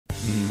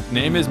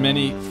Name as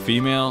many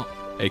female,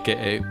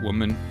 aka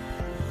women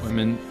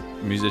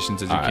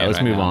musicians as you All right, can. let's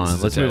right move now.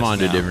 on. Let's move on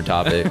to a different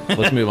topic.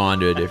 Let's move on.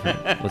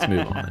 Let's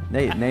move on.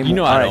 Name You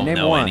know all I right, don't name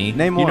know one. any.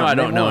 Name you one. know I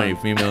don't Name know one. any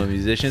female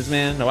musicians,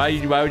 man. Why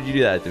would you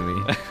do that to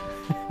me?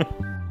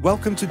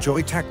 Welcome to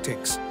Joy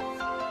Tactics,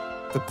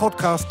 the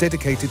podcast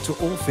dedicated to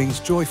all things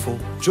joyful,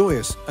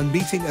 joyous, and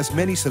meeting as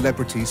many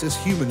celebrities as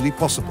humanly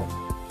possible.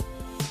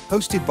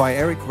 Hosted by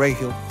Eric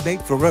Rahill, Nate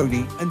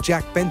Veroni, and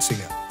Jack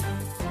Bensinger.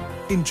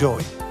 Enjoy.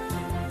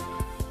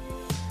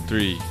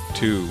 3,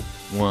 2,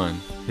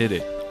 1, hit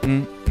it.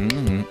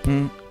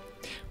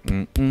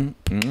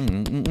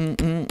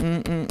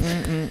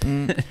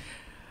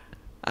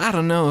 I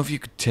don't know if you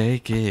could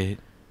take it.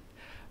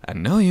 I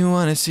know you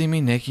wanna see me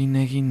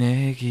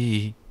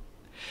naked.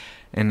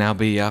 And I'll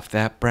be off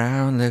that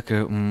brown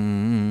liquor,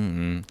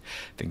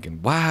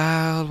 thinking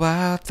wild,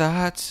 wild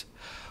thoughts.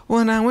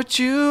 When I'm with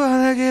you, all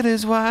I get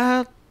is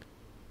wild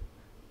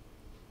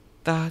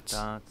thoughts.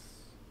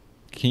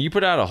 Can you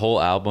put out a whole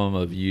album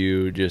of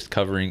you just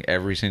covering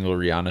every single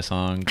Rihanna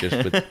song just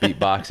with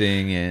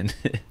beatboxing and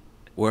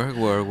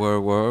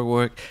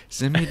Work.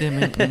 Send me them.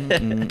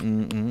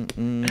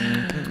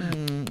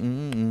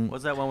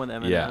 What's that one with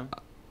Eminem? Yeah.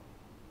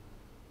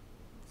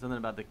 Something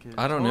about the kids.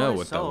 I don't know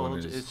what that one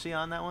is. Is she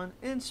on that one?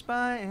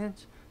 Inspired.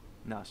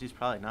 No, she's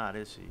probably not,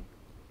 is she?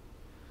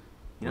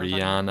 You know what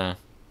I'm talking Rihanna.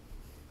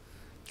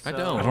 I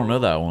about? I don't know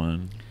that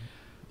one.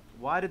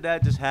 Why did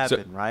that just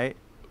happen, right?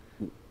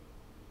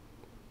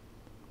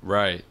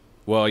 Right.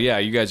 Well, yeah,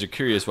 you guys are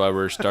curious why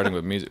we're starting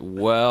with music.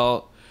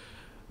 Well,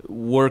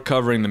 we're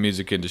covering the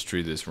music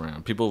industry this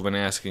round. People have been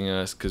asking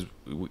us because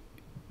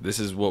this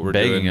is what we're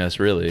Begging doing. us,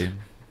 really.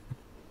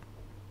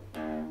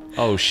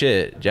 Oh,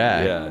 shit.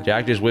 Jack. Yeah.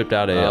 Jack just whipped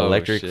out an Oh,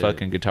 electric shit.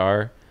 fucking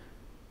guitar.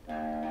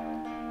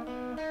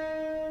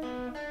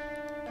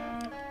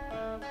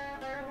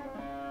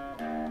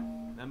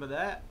 Remember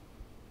that?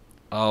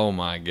 Oh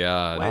my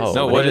God! Wait, Oh,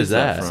 no, what what is is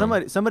that? that?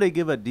 From? Somebody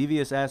give a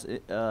devious ass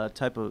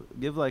type of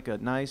like a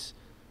nice,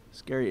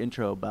 scary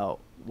intro about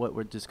what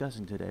we're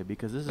discussing today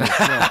because this is.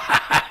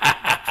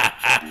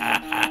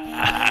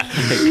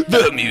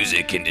 The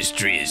music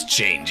industry is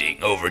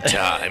changing over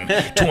time.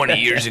 20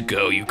 years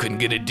ago, you couldn't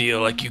get a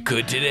deal like you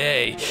could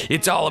today.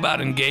 It's all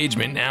about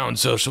engagement now on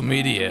social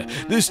media.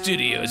 The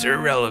studios are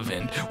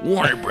irrelevant.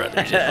 Warner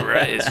Brothers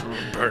is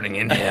burning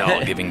in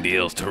hell, giving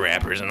deals to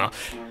rappers and all.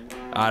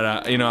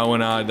 I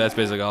went out. That's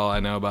basically all I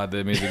know about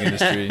the music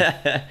industry.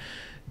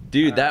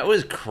 Dude, that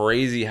was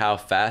crazy how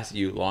fast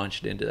you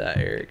launched into that,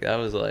 Eric. That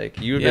was like,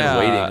 you had been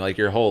waiting like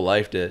your whole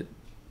life to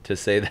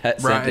say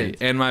that Right, sentence.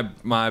 and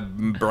my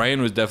brain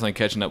was definitely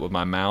catching up with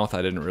my mouth.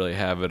 I didn't really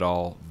have it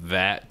all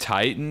that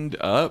tightened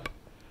up,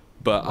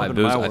 but I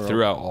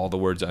threw out all the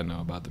words I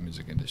know about the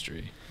music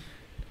industry.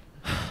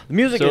 The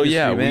music industry,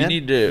 yeah, man. we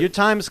need to. Your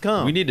time's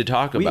come. We need to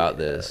talk about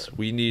this.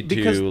 We need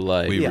because to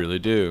like. We really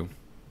do.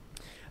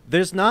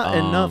 There's not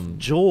enough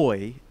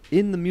joy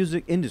in the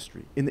music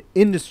industry, in the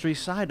industry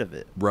side of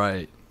it.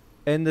 Right.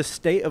 And the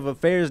state of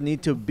affairs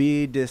need to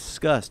be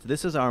discussed.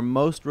 This is our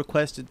most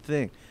requested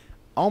thing.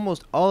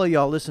 Almost all of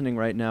y'all listening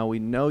right now, we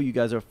know you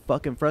guys are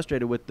fucking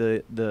frustrated with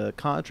the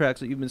contracts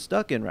that you've been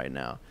stuck in right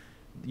now.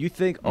 You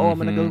think, I'm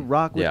going to go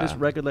rock with this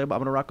record label. I'm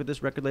going to rock with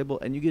this record label.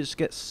 And you just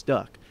get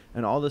stuck.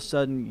 And all of a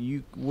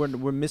sudden,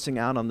 we're missing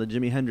out on the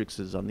Jimi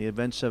Hendrixes, on the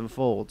Avenged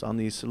Sevenfolds, on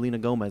the Selena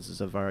Gomez's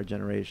of our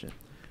generation.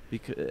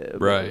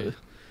 Right.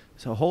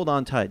 So hold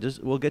on tight.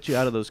 We'll get you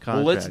out of those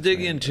contracts. Well,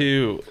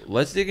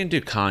 let's dig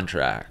into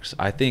contracts.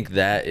 I think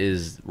that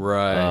is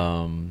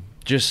Right.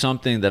 just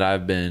something that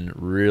I've been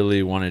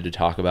really wanting to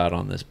talk about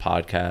on this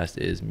podcast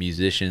is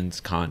musicians'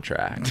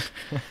 contract,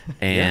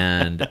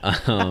 and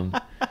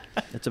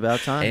It's about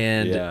time.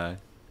 and Yeah.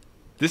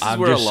 This is I'm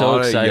where a just so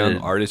lot of young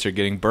excited. artists are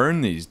getting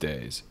burned these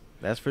days.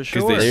 That's for Because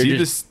sure.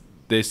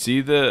 they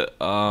see the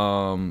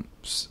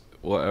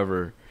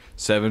whatever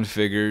 7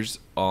 figures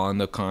on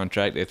the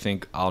contract. They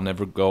think I'll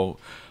never go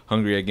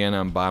hungry again.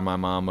 I'm buy my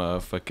mom a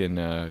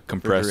fucking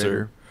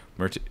compressor,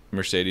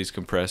 Mercedes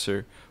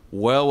compressor.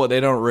 Well, what they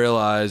don't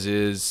realize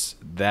is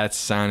that's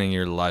signing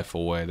your life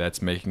away.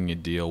 That's making a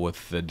deal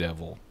with the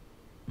devil.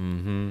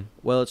 mm-hmm.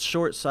 Well, it's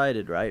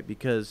short-sighted, right?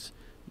 Because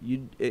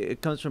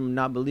it comes from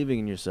not believing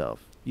in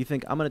yourself. You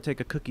think, I'm going to take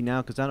a cookie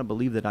now because I don't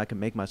believe that I can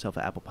make myself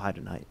an apple pie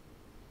tonight.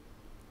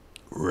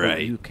 But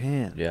Right. you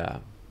can. Yeah.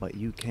 But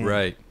you can.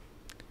 Right.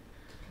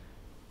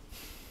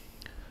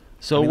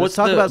 So I mean, what's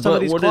let's talk about some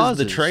of these what is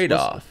clauses. the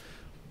trade-off?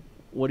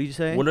 What are you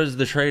saying? What is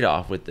the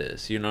trade-off with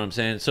this? You know what I'm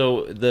saying?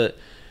 So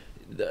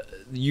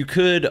you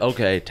could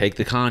take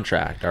the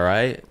contract, all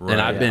right? Right.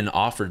 And I've Yeah. been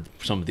offered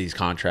some of these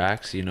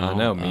contracts. You know, I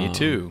know, me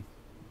too.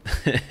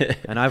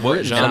 And I've What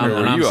written genre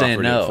and were I'm you saying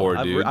offered no. it for,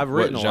 I've, dude? I've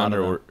written What a lot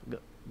genre? of them.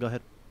 Go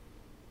ahead.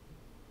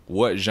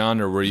 What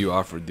genre were you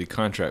offered the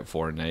contract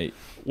for, Nate?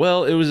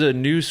 Well, it was a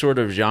new sort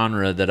of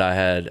genre that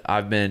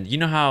I've been, you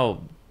know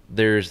how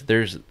there's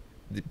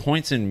the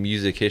points in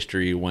music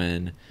history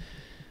when,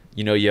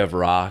 you know, you have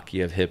rock,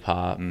 you have hip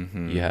hop,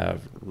 you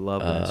have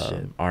Love that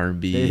shit.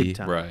 R&B, Big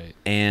time. Right.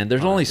 and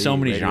there's only so R&B,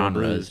 many radio,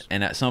 genres, blues.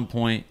 and at some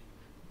point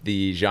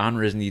the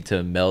genres need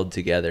to meld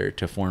together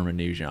to form a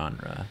new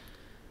genre.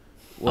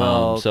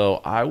 Well,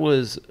 So I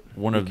was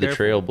one of the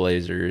careful.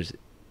 trailblazers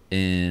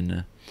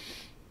in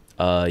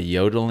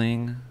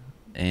yodeling,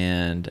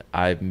 and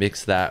I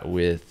mixed that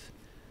with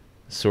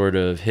sort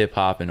of hip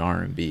hop and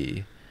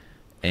R&B,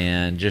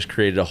 and just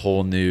created a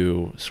whole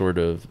new sort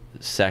of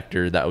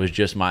sector that was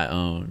just my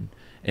own.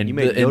 And You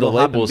made and the yodel,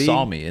 hop, and labels bee?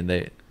 saw me, and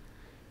they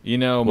You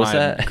know, What's my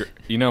that?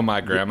 you know my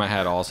grandma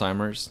had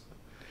Alzheimer's,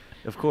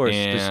 of course.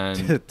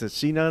 And- Does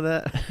she know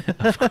that?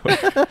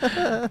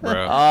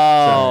 bro.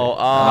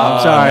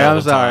 I'm sorry.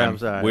 I'm sorry. I'm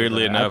sorry.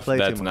 Weirdly I enough, play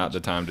too that's not much. the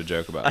time to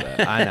joke about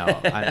that. I know.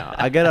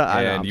 I get it.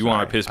 I know. And I'm you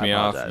want to sorry. piss I me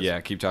off? apologize.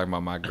 Yeah, keep talking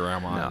about my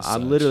grandma. No, and I'm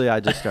such. literally. I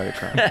just started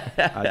crying.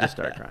 I just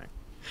started crying.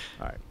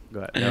 All right, go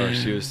ahead. No,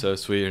 she was so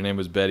sweet. Her name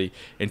was Betty,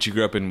 and she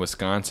grew up in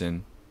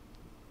Wisconsin,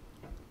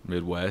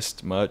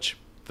 Midwest, much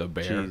the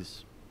bear.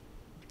 Jeez.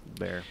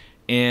 Bear.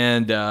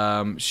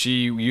 And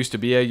she used to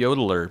be a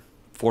yodeler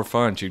for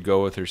fun. She'd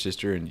go with her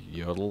sister and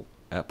yodel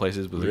at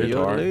places with her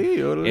guitar.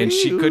 And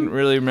she couldn't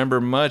really remember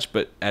much,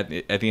 but at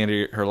the end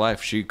of her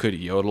life, she could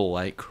yodel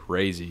like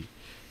crazy.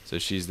 So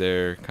she's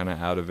there, kind of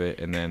out of it.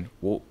 And then,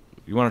 well,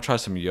 you want to try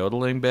some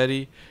yodeling,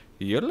 Betty?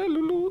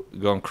 Yodel,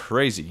 going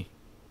crazy.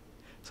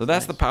 So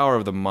that's the power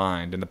of the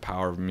mind and the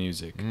power of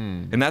music.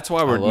 And that's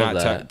why we're love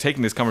not that.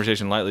 taking this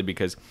conversation lightly,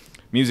 because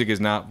music is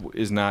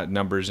not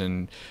numbers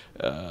and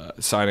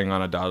signing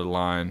on a dotted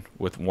line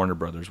with Warner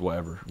Brothers,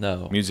 whatever.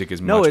 No. Music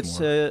is No, much it's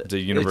more. It's a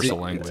universal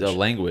It's language. a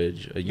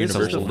language, a This is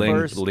universal the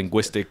language. first-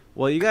 linguistic.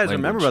 Well, you guys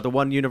remember language. about the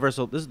one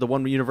universal. This is the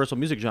one universal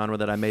music genre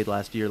that I made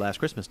last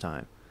Christmas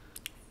time.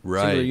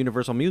 Singular Right.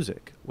 universal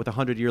music with a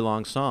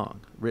 100-year-long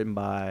song written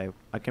by,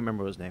 I can't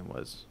remember what his name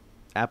was,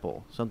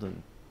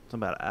 something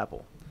about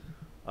Apple.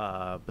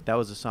 But that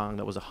was a song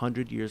that was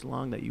 100 years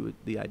long.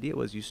 The idea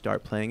was you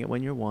start playing it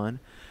when you're one.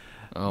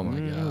 Oh my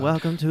god.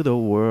 Welcome to the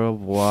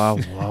world. Wow,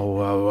 wow,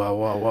 wow, wow,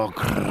 wow,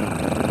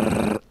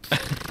 wow.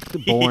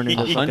 Born in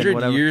the fucking 100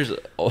 whatever. years. A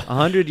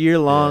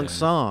 100-year-long Yeah.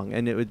 song,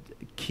 and it would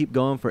keep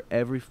going for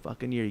every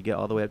fucking year. You get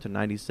all the way up to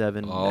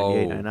 97, Oh.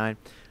 98,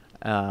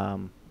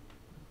 99.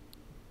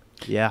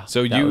 Yeah.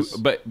 So that you, was-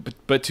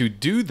 but to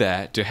do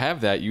that, to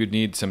have that, you would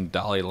need some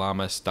Dalai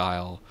Lama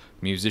style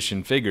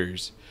musician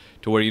figures,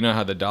 to where you know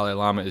how the Dalai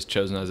Lama is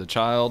chosen as a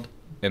child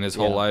in his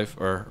whole Yeah. life,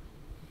 or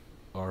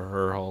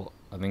her whole.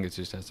 I think it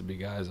just has to be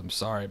guys. I'm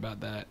sorry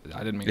about that. I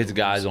didn't mean It's to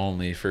guys lose.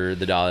 only for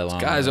the Dalai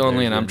Lama. guys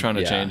only, and I'm There's trying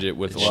to been- change it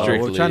with it's well,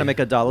 strictly we're trying to make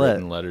a written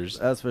Dalet. letters.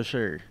 That's for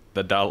sure.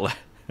 The Dalai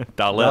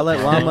Dalai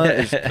Lama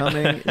is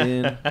coming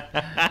in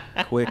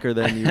quicker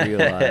than you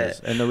realize,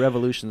 and the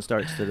revolution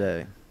starts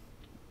today.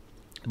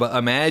 But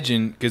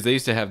imagine, because they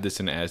used to have this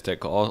in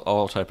Aztec,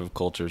 all type of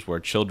cultures where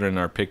children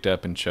are picked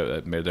up and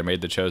they're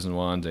made the chosen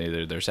ones, and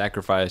either they're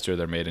sacrificed or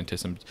they're made into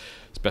some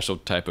special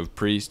type of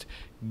priest.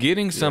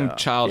 Getting some Yeah,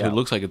 child yeah. who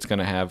looks like it's going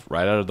to have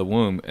right out of the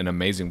womb an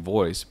amazing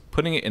voice,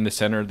 putting it in the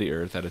center of the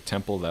earth at a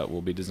temple that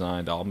will be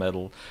designed all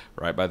metal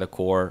right by the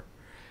core,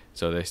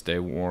 so they stay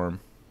warm,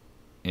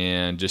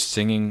 and just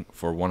singing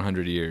for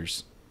 100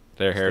 years.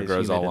 Their hair Stays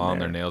grows all humid in long,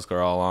 their there. nails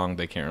grow all long.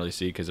 They can't really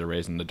see because they're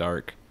raised in the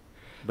dark.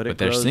 But But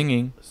they're grows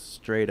singing.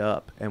 straight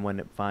up, and when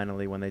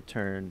they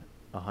turn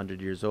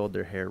 100 years old,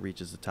 their hair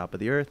reaches the top of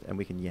the earth, and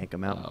we can yank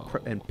them out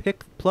and Oh.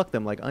 pluck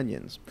them like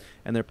onions,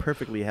 and they're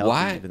perfectly healthy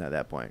Why? even at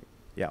that point.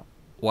 Yeah.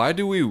 Why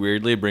do we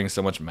weirdly bring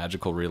so much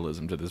magical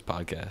realism to this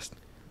podcast?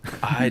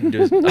 I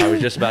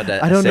was just about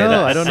to I don't say know,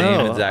 that I don't same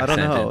know, exact I don't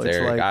know. sentence, It's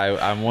Eric.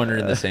 like- I'm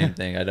wondering the same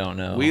thing. I don't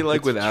know. We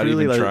like It's without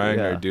truly even like- trying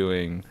yeah. or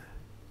doing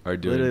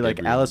Literally like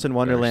big Alice in realism.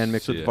 Wonderland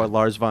mixed with Yeah.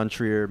 Lars von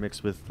Trier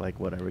mixed with like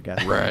whatever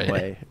got Right.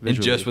 way. And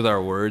visually. just with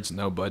our words,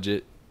 no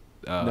budget.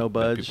 No that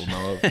budge. people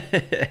know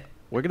of.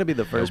 We're gonna be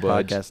the first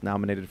budge. podcast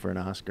nominated for an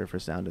Oscar for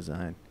sound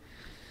design.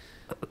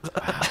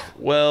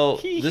 Well,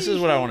 this is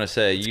what I want to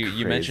say. You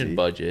crazy. mentioned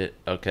budget,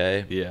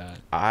 okay?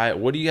 Yeah.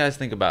 What do you guys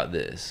think about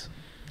this?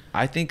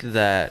 I think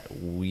that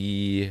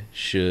we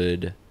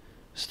should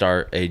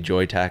start a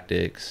Joy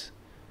Tactics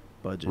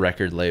Budget.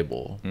 record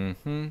label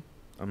Mm-hmm.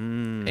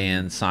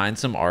 and sign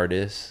some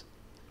artists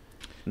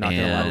Not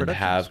gonna lie, and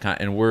have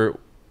and we're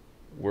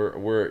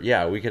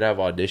we could have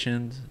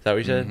auditions. Is that what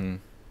you said?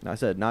 Mm-hmm. I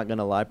said not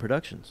gonna lie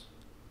productions.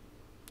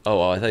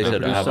 Oh, I thought you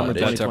said Produce have summer auditions.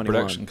 That's our 2021.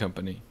 production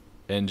company,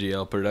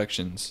 NGL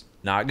Productions.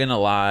 Not gonna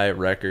lie,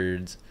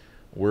 records.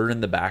 We're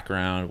in the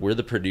background. We're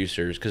the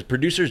producers, because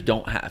producers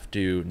don't have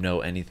to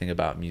know anything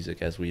about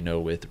music, as we know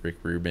with Rick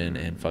Rubin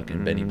and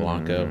fucking Benny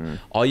Blanco.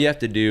 All you have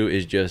to do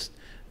is just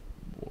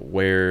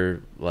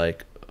wear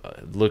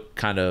look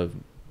kind of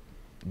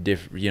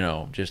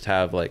just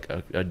have like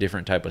a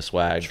different type of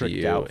swag Tricked to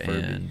you, out Furby.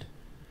 and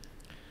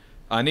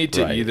I need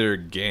to Right. either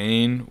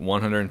gain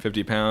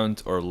 150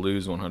 pounds or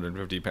lose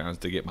 150 pounds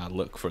to get my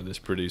look for this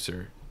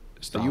producer.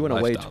 So you want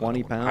to weigh lifestyle that 20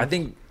 I want. pounds? I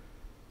think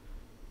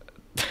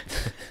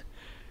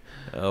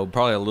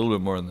Probably a little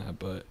bit more than that,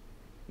 but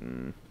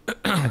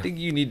I think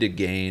you need to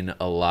gain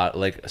a lot,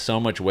 like so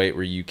much weight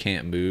where you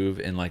can't move,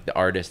 and like the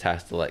artist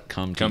has to like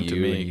come to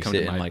you and me, you come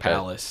sit to in my like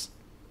palace.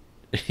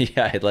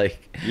 yeah,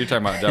 like You're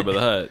talking about Jabba the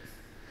Hutt.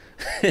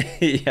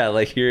 Yeah,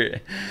 like you're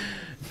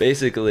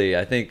basically,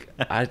 I think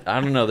I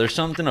don't know, there's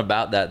something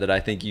about that I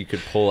think you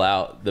could pull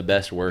out the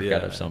best work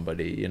out of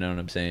somebody, you know what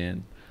I'm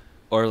saying?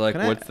 Or like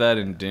what's that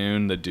in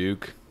Dune, the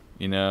Duke,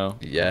 you know?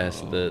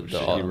 Yes, the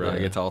he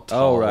gets all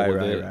tall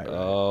right.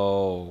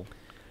 Oh.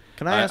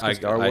 Can I ask a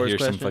Star Wars I hear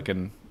question? some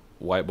fucking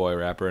white boy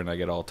rapper and I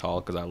get all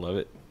tall because I love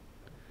it.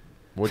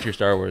 What's your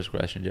Star Wars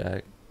question,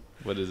 Jack?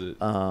 What is it?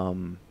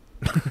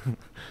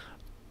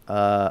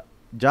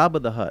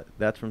 Jabba the Hutt.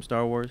 That's from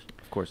Star Wars?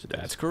 Of course it is.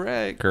 That's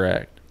correct.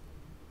 Correct.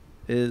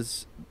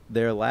 Is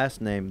their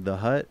last name the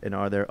Hutt, and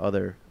are there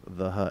other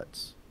the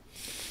Hutts?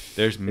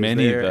 There's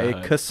many Is there the a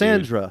Hutts,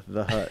 Cassandra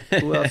the Hutt?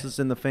 Who else is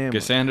in the family?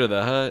 Cassandra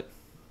the Hutt.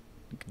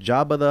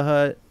 Jabba the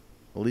Hutt,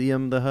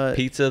 Liam the Hutt,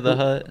 Pizza the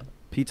Hut.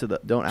 Pizza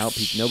the don't out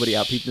nobody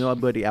out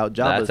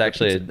Jabba. That's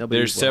actually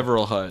There's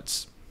several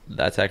Hutts.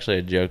 That's actually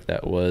a joke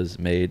that was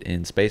made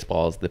in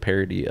Spaceballs, the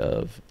parody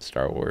of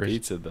Star Wars.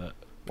 Pizza the.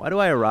 Why do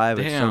I arrive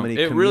at so Damn, many?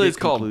 it really is comedic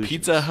called conclusions?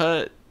 Pizza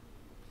Hut.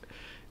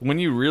 When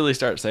you really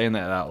start saying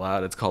that out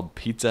loud, it's called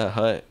Pizza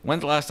Hut.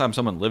 When's the last time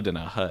someone lived in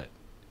a hut?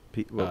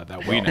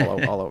 That we know.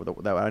 all over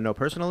that I know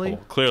personally.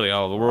 Well, clearly,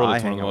 all over the world, I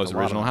it's one of hang the out with most a lot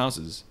of original them.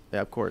 houses.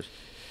 Yeah, of course.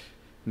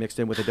 Mixed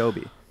in with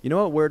Adobe. You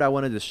know what word I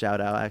wanted to shout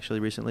out actually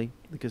recently?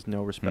 Because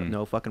no respect,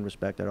 no fucking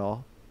respect at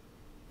all.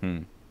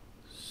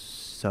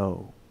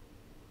 So.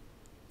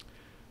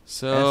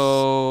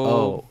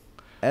 So.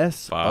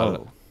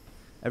 S-O.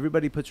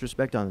 Everybody puts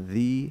respect on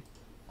the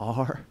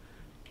R.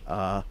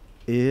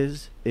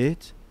 Is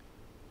it?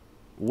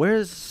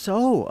 Where's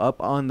so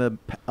up on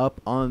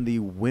the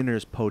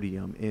winner's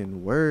podium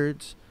in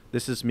words?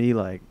 This is me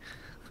like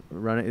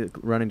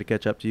running to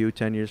catch up to you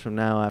 10 years from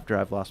now after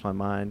I've lost my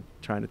mind,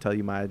 trying to tell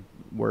you my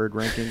word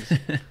rankings.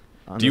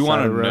 Do you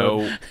want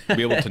to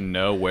be able to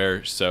know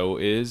where so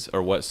is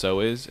or what so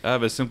is? I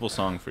have a simple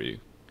song for you.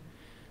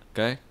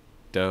 Okay?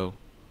 Doe,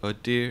 a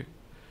deer.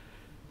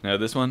 Now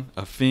this one,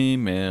 a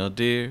female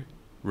deer.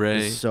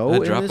 Ray, Is so a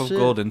in drop this of shit?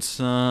 golden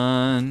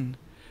sun.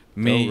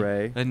 Me,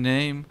 Ray. a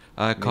name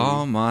I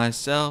call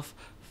myself.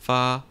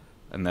 Fa,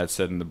 and that's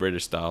said in the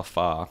British style.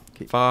 Fa,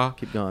 fa.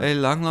 Keep going. A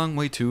long, long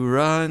way to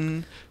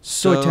run.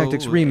 Soy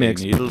Tactics remix.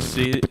 A needle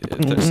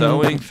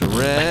sewing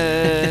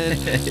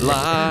thread.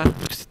 La.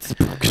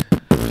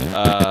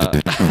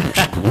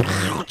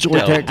 Joy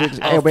Tactics.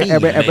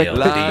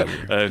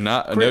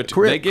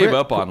 They gave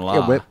up on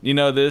law. You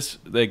know this?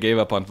 They gave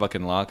up on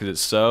fucking law because it's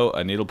so,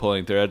 a needle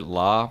pulling thread,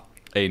 law,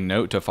 a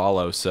note to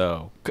follow,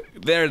 so.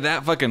 They're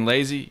that fucking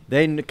lazy.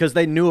 Because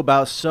they knew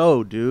about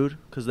so, dude.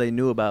 Because they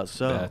knew about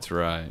so. That's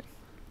right.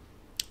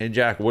 And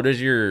Jack, what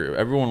is your?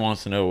 Everyone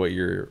wants to know what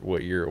your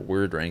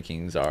word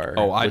rankings are.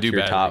 Oh, I What's do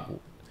your better.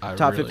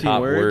 Top 15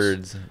 top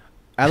words. words.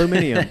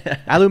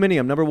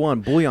 Aluminium, number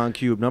 1. Bouillon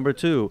cube, number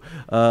 2.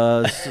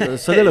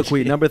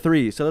 Soliloquy, number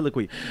 3.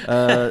 Soliloquy.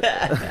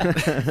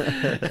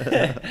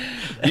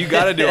 You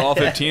got to do all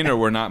 15 or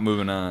we're not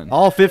moving on.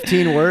 All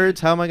 15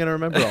 words? How am I going to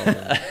remember all of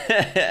them?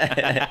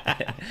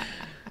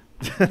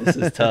 This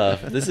is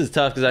tough. This is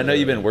tough because I know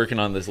you've been working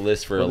on this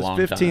list for a long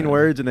time. 15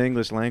 words in the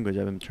English language.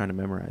 I've been trying to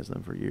memorize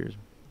them for years.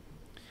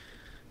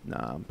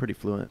 Nah, I'm pretty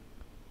fluent.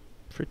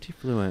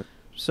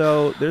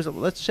 So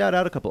let's shout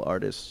out a couple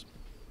artists.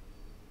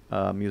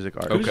 Music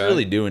artists. Who's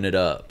really doing it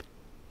up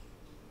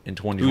in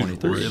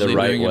 2023 Who's the really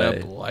right doing way?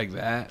 it up like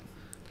that?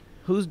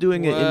 Who's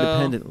doing it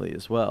independently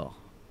as well?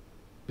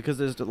 Because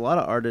there's a lot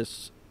of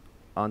artists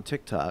on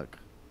TikTok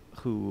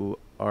who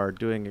are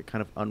doing it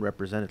kind of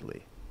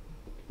unrepresentedly.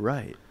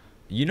 Right.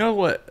 You know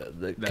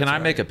what? Can I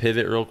make a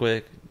pivot real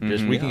quick?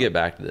 Just we can get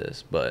back to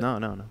this, but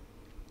No.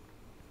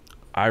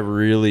 I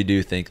really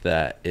do think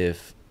that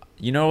if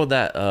you know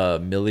that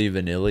Milli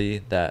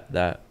Vanilli,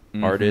 that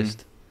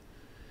artist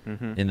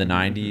in the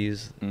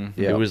 90s,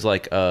 it was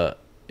like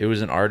it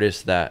was an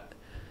artist that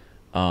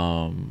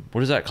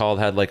what is that called?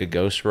 Had like a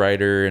ghost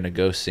writer and a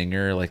ghost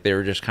singer. Like they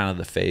were just kind of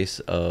the face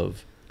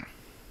of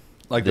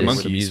like the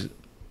Monkees.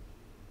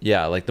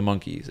 Yeah, like the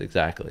Monkees,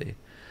 exactly.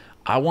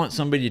 I want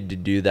somebody to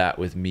do that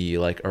with me,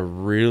 like a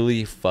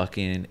really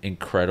fucking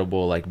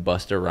incredible, like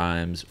Busta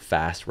Rhymes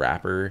fast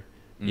rapper,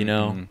 you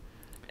know?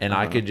 And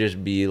I could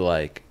just be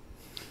like,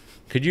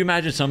 could you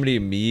imagine somebody,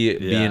 me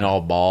being all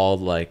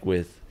bald, like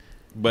with,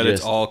 but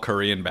it's all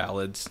Korean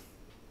ballads.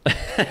 And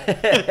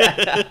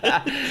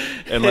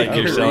like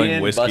you're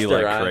selling whiskey Busta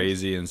like Rhymes.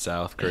 crazy in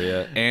South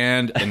Korea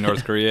and in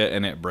North Korea,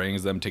 and it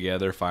brings them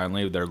together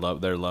finally, their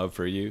love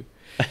for you.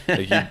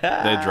 Like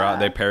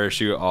they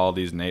parachute all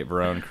these Nate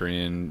Verone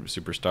Korean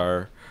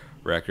superstar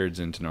records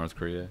into North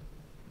Korea.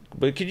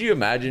 But could you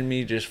imagine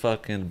me just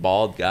fucking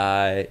bald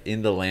guy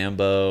in the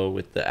Lambo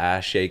with the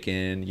ass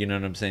shaking, you know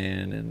what I'm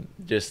saying? And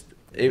just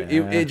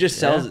it just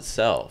sells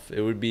itself.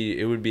 It would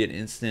be an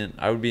instant.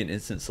 I would be an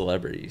instant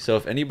celebrity. So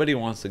if anybody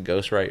wants to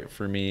ghostwrite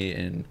for me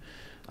and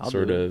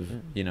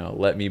you know,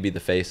 let me be the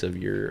face of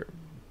your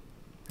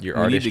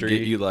artistry. We need to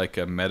get you like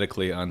a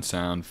medically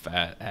unsound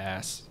fat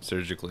ass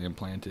surgically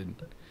implanted,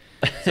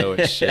 so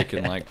it's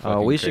shaking like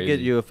fucking we should crazy. get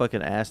you a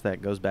fucking ass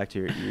that goes back to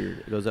your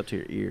ear, goes up to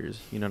your ears.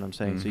 You know what I'm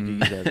saying? So you can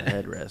use that as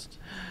a headrest.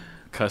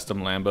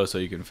 Custom Lambo so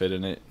you can fit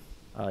in it.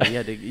 You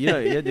had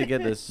to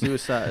get the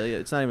suicide.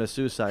 It's not even a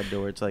suicide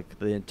door. It's like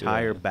the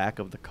entire back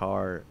of the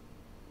car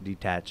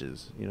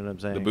detaches. You know what I'm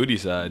saying? The booty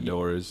side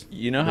doors.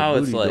 You know The how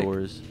it's booty like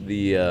doors.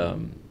 the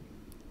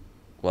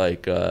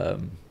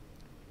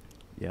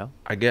Yeah.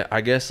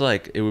 I guess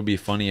like it would be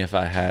funny if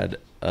I had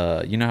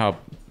you know how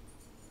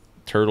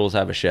turtles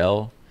have a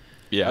shell?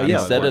 Yeah. Oh, I yeah, know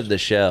Instead that. of the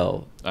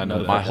shell, I know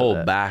my that. whole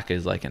that. back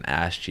is like an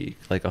ass cheek,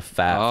 like a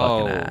fat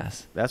Oh, fucking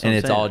ass. that's what and I'm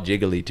it's saying. all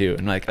jiggly too.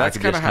 And like That's I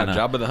could kind just of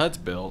how Jabba the Hutt's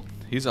built.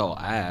 He's all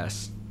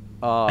ass.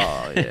 Oh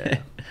yeah.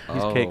 He's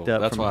Oh, caked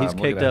up that's from why he's I'm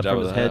looking caked at up from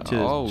Jabba his the head Hutt. to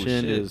his Oh,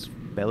 chin to shit. his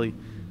belly.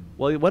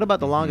 Well, what about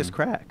the longest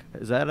crack?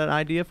 Is that an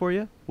idea for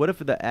you? What if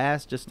the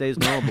ass just stays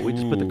normal, but we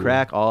just put the Ooh.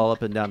 crack all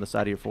up and down the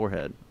side of your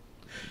forehead?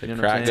 You know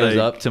what I'm crack saying? goes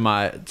up to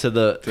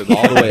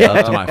all the way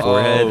up to my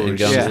forehead Oh, and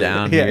comes shit.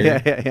 down yeah,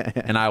 here. yeah.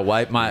 And I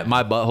wipe my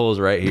butthole's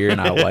right here, and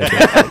I wipe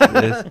it like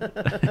this.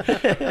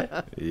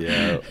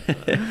 Yeah.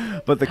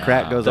 But the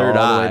crack goes all Third the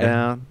eye. way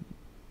down.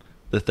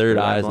 The third Third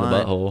eye eye is the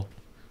blind. butthole.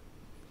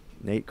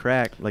 Nate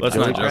Crack. Like Let's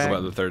Joey not joke Crack.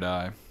 about the third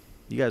eye.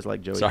 You guys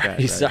like Joey Sorry, Crack,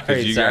 right? sorry.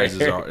 Because you guys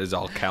is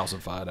all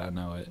calcified. I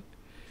know it.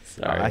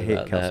 Sorry I hate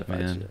about that, calcified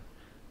man. shit.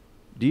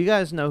 Do you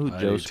guys know who I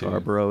Joe do too.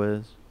 Scarborough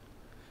is?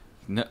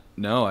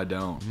 No, I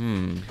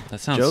don't. That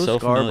sounds Joe so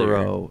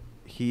Scarborough,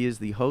 he is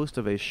the host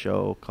of a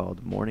show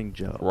called Morning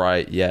Joe. familiar.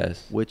 Right,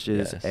 yes. Which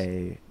is Yes.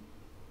 a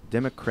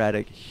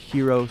Democratic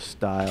hero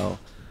style.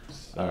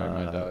 Sorry,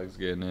 my dog's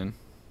getting in.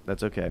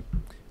 That's okay.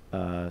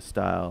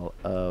 Style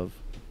of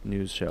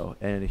news show.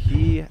 And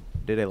he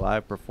did a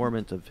live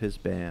performance of his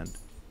band.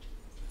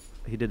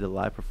 He did a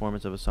live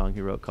performance of a song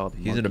he wrote called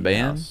He's in a Monkey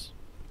band? House.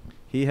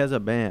 He has a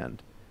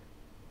band.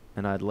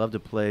 And I'd love to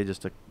play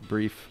just a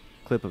brief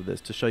clip of this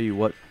to show you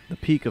what the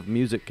peak of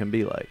music can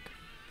be like.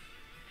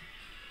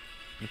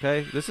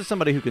 Okay? This is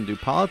somebody who can do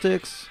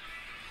politics.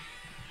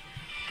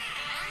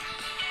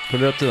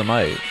 Put it up to the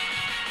mic.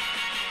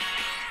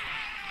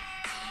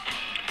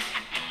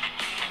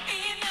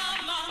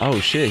 Oh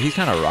shit, he's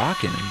kind of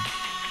rocking.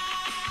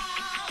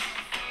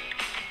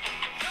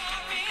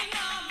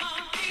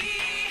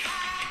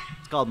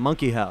 It's called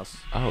Monkey House.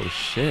 Oh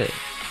shit.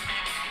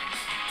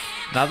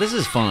 Now this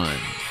is fun.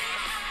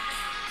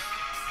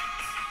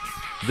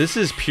 This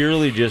is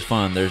purely just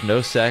fun. There's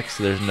no sex,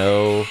 there's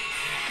no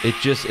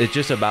it's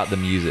just about the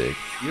music.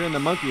 You're in the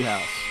Monkey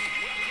House.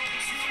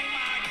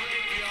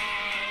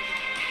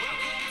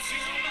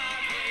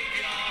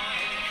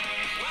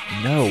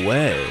 No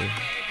way.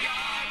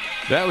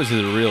 That was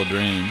his real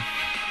dream.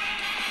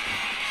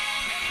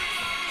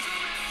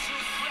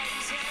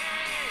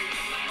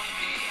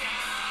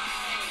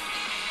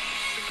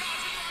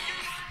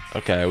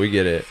 Okay, we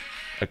get it.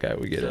 Okay,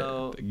 we get it.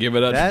 So, Give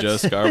it up to Joe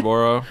that's-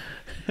 Scarborough.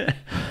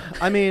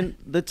 I mean,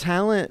 the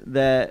talent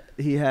that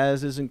he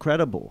has is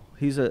incredible.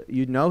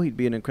 He'd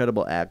be an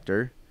incredible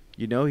actor.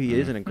 He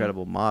is an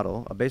incredible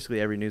model.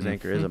 Basically, every news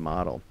anchor is a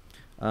model.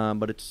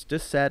 But it's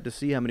just sad to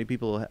see how many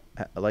people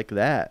like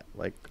that.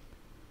 Like,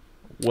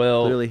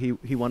 Well, clearly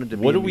he wanted to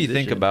be what a do we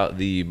think musician. about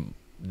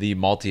the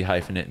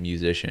multi-hyphenate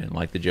musician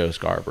like the Joe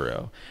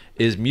Scarborough?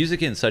 Is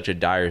music in such a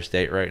dire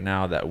state right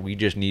now that we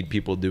just need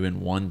people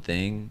doing one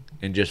thing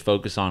and just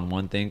focus on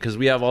one thing? Because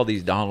we have all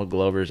these Donald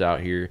Glovers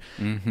out here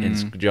and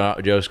Joe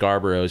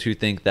Scarboroughs who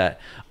think that,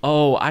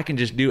 oh, I can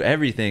just do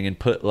everything and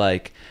put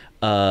like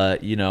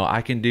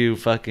I can do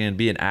fucking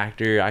be an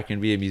actor, I can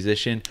be a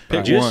musician.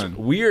 Pick just one.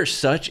 we are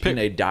such in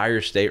a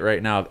dire state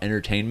right now of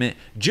entertainment.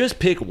 Just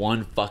pick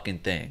one fucking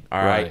thing, all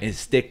right, Right. and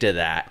stick to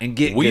that and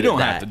get We good don't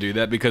at have that. to do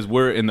that because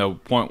we're in the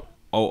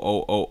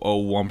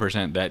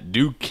 0.00001% that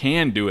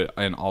can do it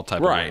in all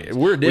type Right, of ways.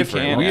 we're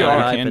different. We We are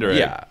are can direct.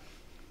 Yeah.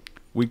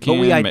 We can. But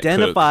we cook.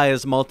 identify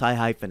as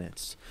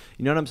multi-hyphenates.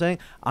 You know what I'm saying?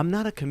 I'm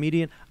not a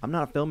comedian. I'm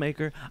not a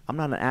filmmaker. I'm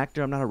not an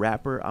actor. I'm not a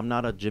rapper. I'm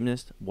not a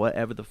gymnast.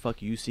 Whatever the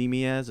fuck you see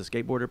me as, a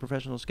skateboarder,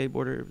 professional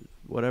skateboarder,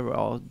 whatever,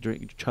 all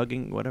drink,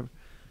 chugging, whatever.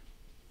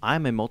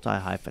 I'm a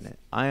multi-hyphenate.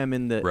 I am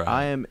in the Right.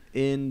 I am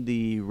in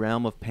the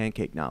realm of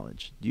pancake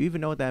knowledge. Do you even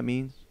know what that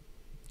means?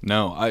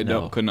 No, I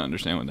No. couldn't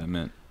understand what that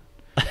meant.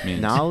 Means.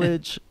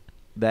 Knowledge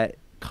that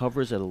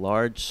covers a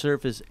large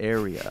surface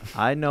area.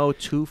 I know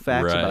 2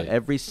 facts about Right.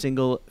 every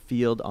single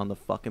field on the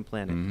fucking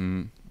planet.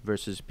 Mm-hmm.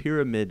 Versus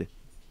pyramid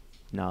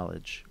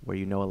knowledge, where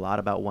you know a lot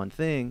about one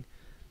thing,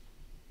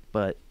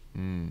 but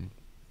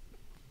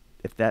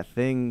if that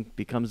thing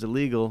becomes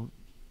illegal,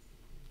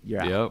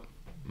 you're out. Yep.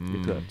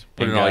 You're cooked.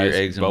 Putting And all your guys,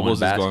 eggs in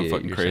Bubbles one is going basket,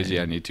 fucking you're crazy.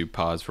 saying. I need to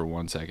pause for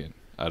 1 second.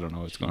 I don't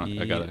know what's going on.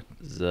 I gotta.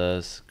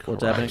 Jesus What's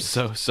Christ. happening? I'm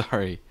so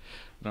sorry.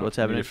 What's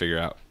I need happening? to figure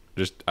out.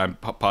 Just I'm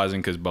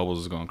pausing because Bubbles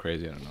is going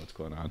crazy. I don't know what's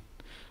going on.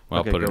 Well,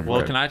 Okay, I'll put go it. for in it. Well,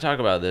 record. can I talk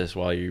about this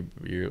while you're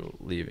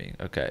leaving?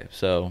 Okay,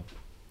 so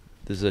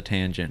this is a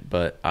tangent,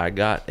 but I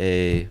got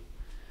a.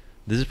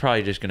 This is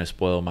probably just gonna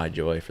spoil my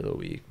joy for the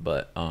week,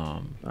 but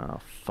Oh,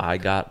 I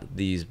got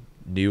these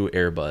new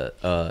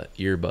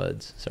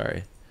earbuds.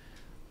 Sorry,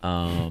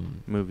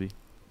 movie.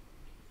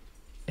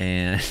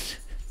 and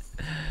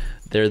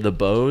they're the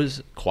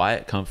Bose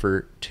Quiet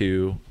Comfort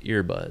 2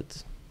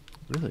 earbuds.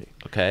 Really?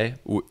 Okay,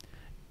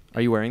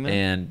 Are you wearing them?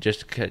 and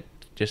just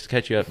just to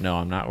catch you up, no,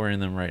 I'm not wearing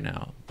them right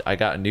now. I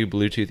got new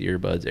Bluetooth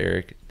earbuds,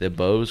 Eric. The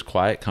Bose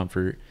Quiet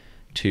Comfort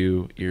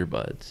 2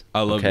 earbuds.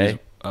 I love these.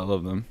 I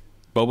love them.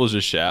 Bubbles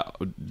just shat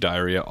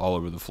diarrhea all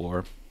over the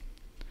floor.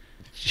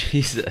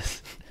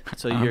 Jesus.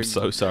 So I'm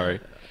so sorry.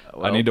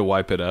 Well, I need to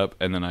wipe it up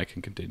and then I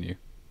can continue.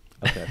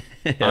 Okay.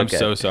 I'm Okay.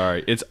 so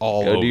sorry. It's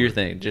all Go over. do your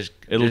thing.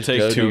 It'll just take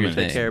go 2 do your minutes.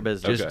 thing. Take care of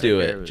business. Just Okay. do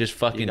Take care of it. it. Just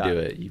fucking You got do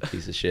it. it, you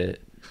piece of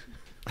shit.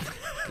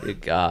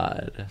 Good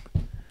God.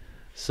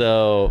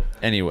 So,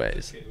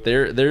 anyways,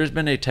 there's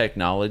been a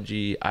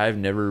technology I've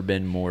never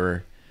been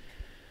more.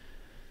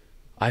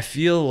 I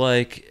feel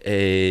like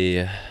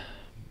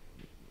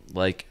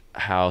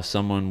how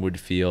someone would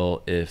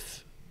feel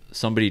if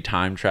somebody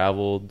time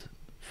traveled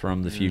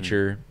from the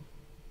future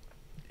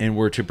and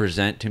were to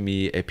present to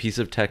me a piece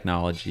of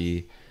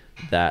technology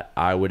that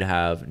I would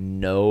have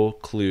no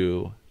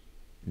clue,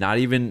 not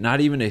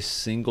even a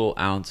single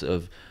ounce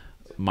of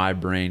my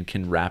brain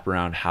can wrap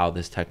around how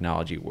this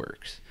technology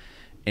works.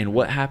 And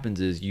what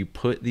happens is you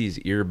put these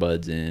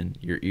earbuds in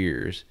your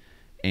ears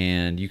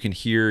and you can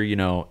hear,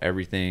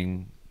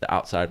 everything, the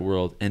outside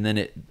world, and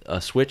then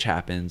a switch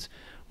happens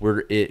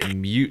where it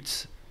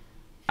mutes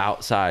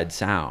outside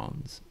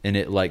sounds and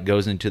it like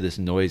goes into this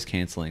noise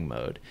canceling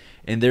mode.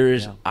 And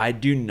I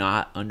do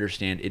not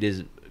understand. It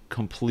is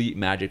complete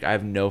magic. I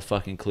have no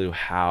fucking clue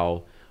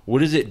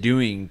what is it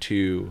doing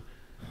to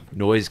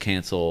noise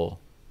cancel.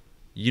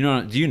 Do you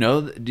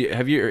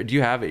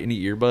have any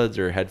earbuds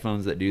or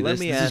headphones that do Let this?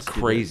 me This is ask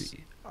you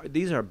crazy. this.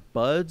 These are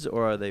buds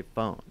or are they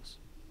phones?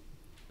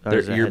 Or They're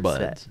is it a earbuds.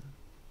 headset?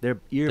 They're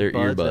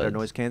earbuds that are earbuds.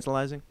 noise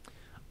cancelizing.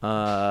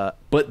 But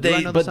Do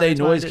I know the they science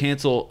noise behind it?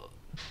 cancel.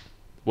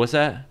 What's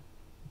that?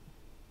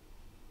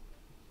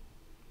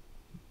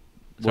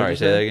 What'd Sorry, you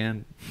say say? that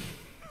again.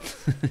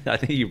 I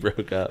think you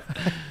broke up.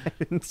 I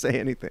didn't say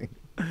anything.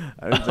 I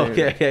didn't say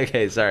anything.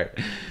 Okay. Sorry.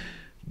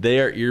 They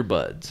are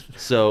earbuds.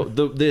 So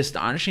the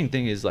astonishing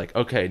thing is like,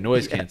 okay,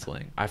 noise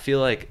canceling. I feel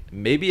like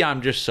maybe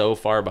I'm just so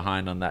far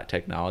behind on that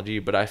technology,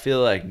 but I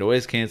feel like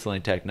noise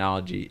canceling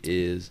technology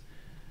is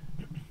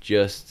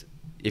just,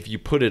 if you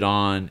put it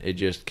on, it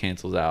just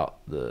cancels out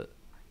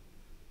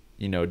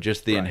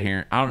just the Right.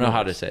 inherent. I don't know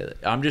how to Noise. say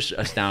that. I'm just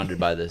astounded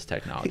by this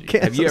technology.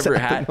 It Have you cancels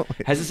ever out the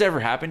noise. has this ever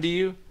happened to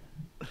you?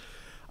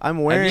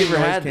 I'm wearing ever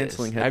noise had this?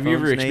 canceling Have headphones, you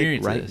ever Nate,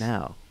 experienced right this?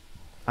 now.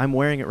 I'm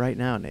wearing it right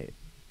now, Nate.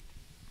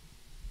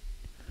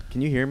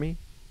 Can you hear me?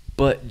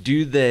 But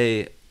do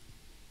they?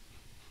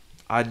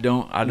 I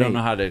don't Nate.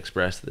 know how to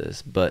express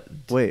this, but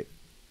Wait,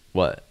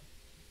 what?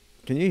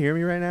 can you hear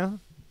me right now?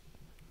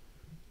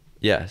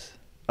 Yes.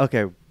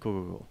 Okay,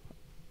 cool.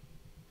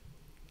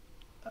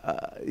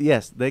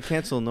 Yes, they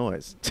cancel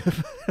noise.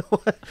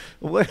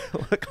 what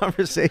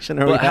conversation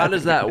are we But how having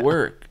does that now?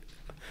 work?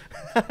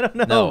 I don't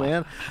know, No.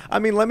 man. I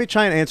mean, let me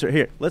try and answer it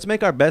here. Let's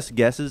make our best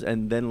guesses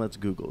and then let's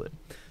Google it.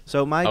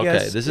 So my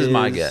guess Okay, this is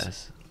my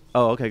guess.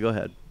 Oh, okay, go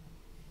ahead.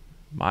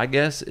 My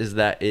guess is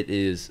that it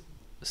is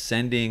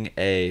sending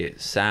a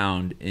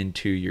sound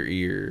into your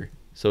ear.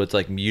 So it's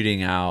like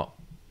muting out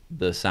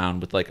the sound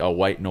with like a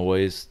white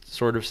noise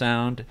sort of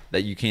sound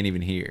that you can't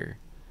even hear.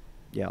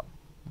 Yeah.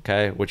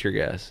 Okay, what's your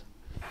guess?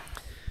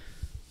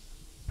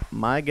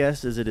 My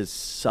guess is it is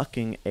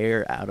sucking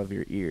air out of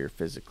your ear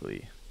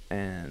physically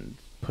and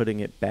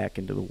putting it back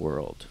into the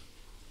world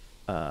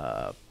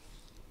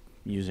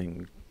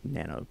using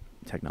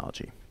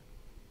nanotechnology.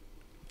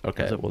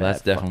 Okay, That's a well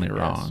that's bad definitely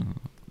fucking guess. wrong.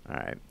 All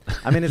right.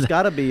 I mean, it's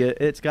got to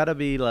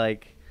be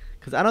like,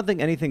 because I don't think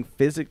anything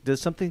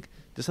does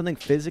something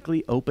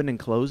physically open and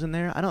close in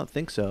there? I don't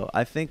think so.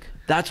 I think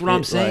That's what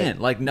I'm saying.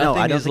 Like,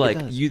 nothing I don't is think it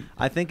like does. you.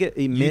 I think it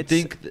emits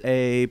think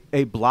a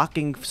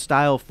blocking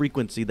style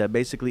frequency that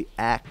basically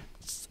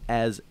acts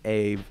as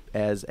a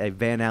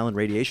Van Allen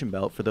radiation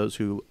belt. For those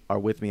who are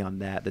with me on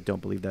that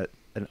don't believe that.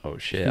 Oh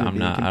shit! human I'm being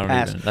not. can I don't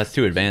pass- even. That's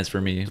too advanced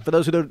for me. For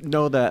those who don't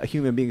know that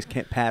human beings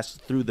can't pass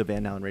through the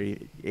Van Allen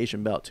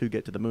radiation belt to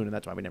get to the moon, and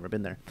that's why we've never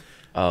been there.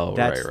 Oh,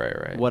 That's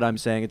right. what I'm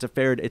saying.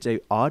 It's a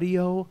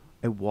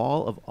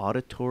wall of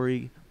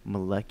auditory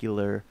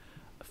molecular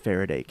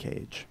Faraday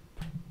cage.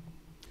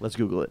 Let's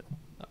Google it.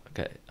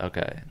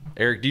 Okay.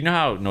 Eric, do you know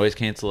how noise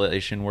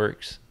cancellation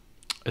works?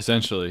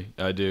 Essentially,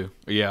 I do.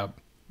 Yeah,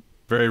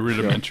 very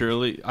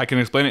rudimentarily. I can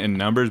explain it in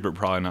numbers, but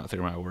probably not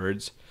through my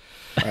words.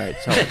 All right,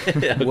 so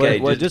Okay,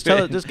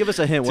 just give us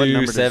a hint. What 2,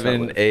 number does it start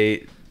 7, with?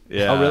 8.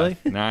 Yeah. Oh, really?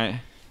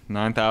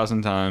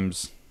 9,000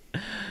 times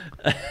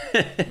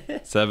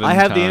 7. I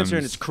have the times answer,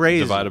 and it's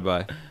crazy. Divided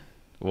by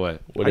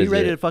what? What Are you is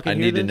ready it? to fucking I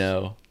hear need to this?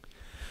 know.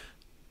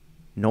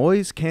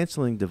 Noise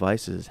canceling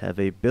devices have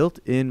a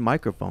built-in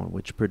microphone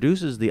which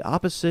produces the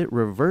opposite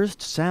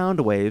reversed sound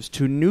waves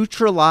to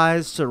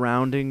neutralize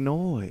surrounding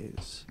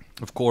noise.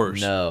 Of course.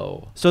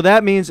 No. So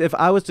that means if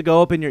I was to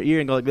go up in your ear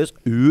and go like this,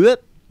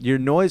 your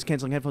noise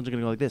canceling headphones are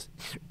going to go like this.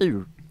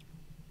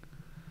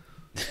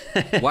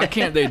 Why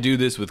can't they do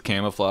this with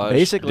camouflage?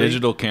 Basically-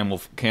 Digital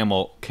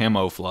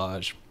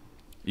camouflage.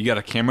 You got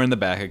a camera in the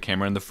back, a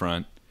camera in the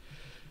front.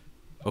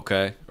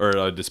 Okay, or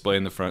a display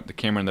in the front. The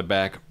camera in the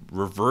back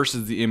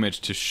reverses the image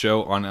to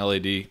show on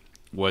LED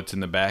what's in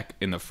the back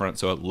in the front,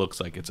 so it looks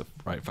like it's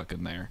right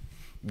fucking there.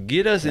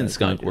 Get us in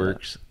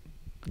Skunkworks.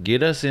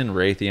 Get us in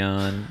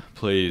Raytheon.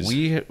 Please.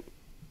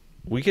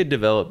 We could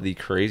develop the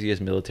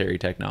craziest military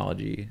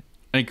technology.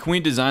 And can we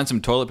design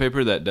some toilet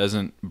paper that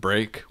doesn't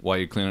break while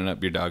you're cleaning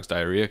up your dog's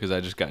diarrhea? Because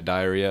I just got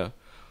diarrhea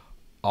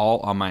all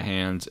on my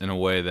hands in a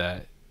way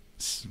that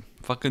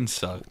fucking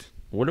sucked.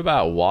 What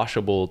about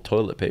washable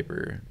toilet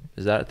paper?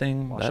 Is that a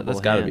thing? That's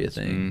got to be a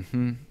thing.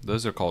 Mm-hmm.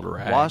 Those are called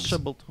rags.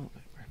 Washable toilet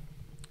paper.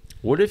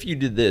 What if you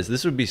did this?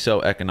 This would be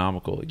so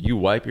economical. You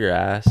wipe your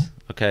ass,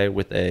 okay,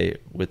 with a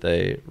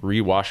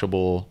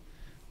rewashable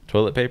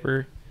toilet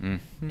paper,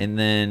 and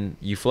then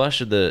you flush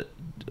the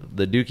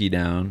dookie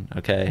down,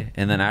 okay,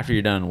 and then after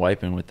you're done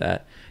wiping with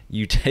that,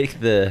 you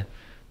take the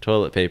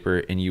toilet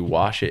paper and you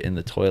wash it in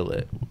the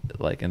toilet,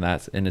 like, and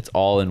it's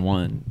all in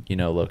one,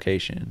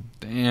 location.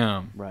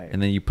 Damn. Right.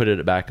 And then you put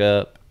it back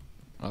up.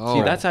 Oh.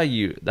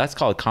 See, that's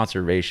called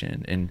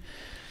conservation and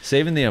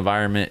saving the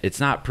environment. It's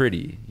not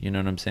pretty. You know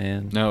what I'm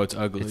saying? No, it's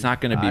ugly. It's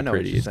not going to be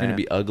pretty. It's going to saying.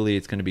 be ugly.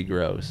 It's going to be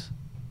gross.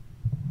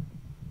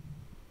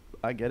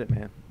 I get it,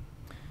 man.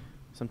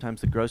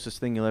 Sometimes the grossest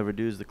thing you'll ever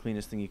do is the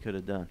cleanest thing you could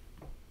have done.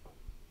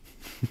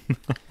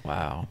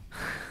 Wow.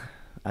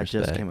 I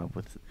just came up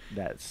with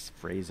that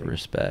phrasing.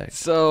 Respect.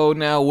 So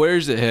now,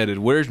 where's it headed?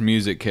 Where's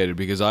music headed?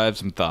 Because I have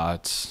some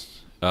thoughts.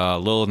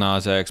 Lil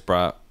Nas X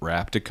brought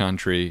rap to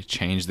country,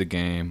 changed the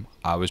game.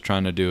 I was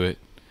trying to do it.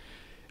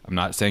 I'm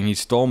not saying he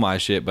stole my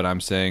shit, but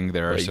I'm saying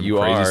there are some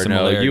crazy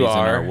similarities in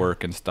our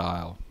work and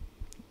style.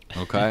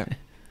 Okay?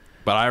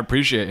 But I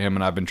appreciate him,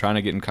 and I've been trying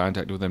to get in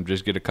contact with him.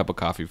 Just get a cup of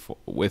coffee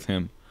with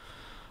him.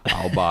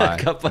 I'll buy. A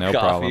cup of no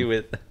coffee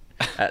problem.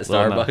 at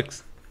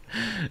Starbucks.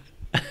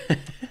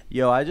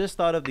 Yo, I just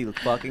thought of the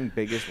fucking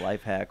biggest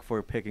life hack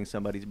for picking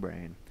somebody's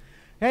brain.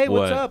 Hey,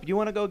 what's What? up? You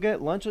want to go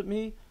get lunch with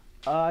me?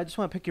 I just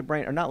want to pick your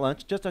brain. Or not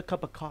lunch, just a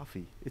cup of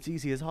coffee. It's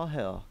easy as all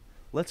hell.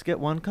 Let's get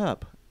one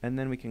cup, and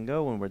then we can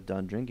go when we're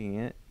done drinking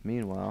it.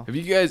 Meanwhile, Have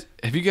you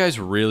guys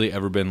really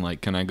ever been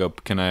like, can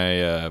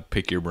I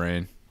pick your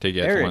brain? Take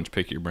you out to Eric. lunch,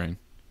 pick your brain.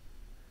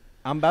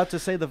 I'm about to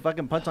say the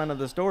fucking punchline of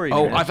the story.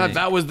 Oh, man. I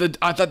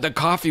thought the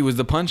coffee was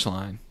the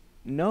punchline.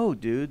 No,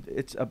 dude,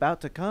 it's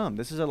about to come.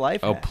 This is a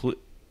life Oh, hack. please.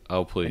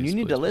 And you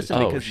need please, to listen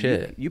please. Oh, because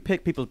shit. you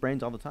pick people's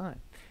brains all the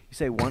time. You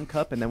say one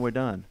cup and then we're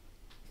done.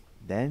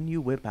 Then you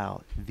whip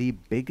out the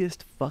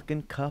biggest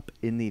fucking cup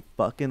in the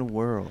fucking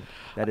world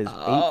that is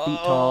 8 feet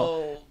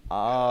tall.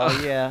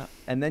 Oh, yeah.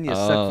 And then you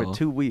suck for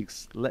 2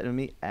 weeks, letting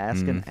me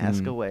ask and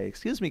ask away.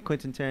 Excuse me,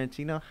 Quentin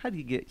Tarantino, how do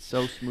you get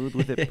so smooth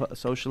with it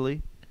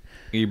socially?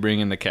 You bring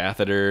in the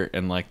catheter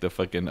and like the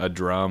fucking a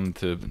drum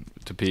to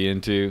pee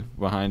into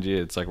behind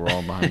you. It's like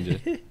rolling behind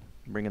you.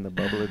 Bringing the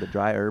bubbler, the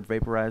dry herb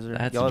vaporizer.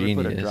 That's Y'all ever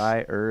put a genius.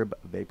 dry herb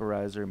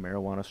vaporizer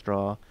marijuana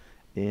straw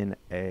in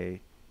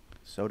a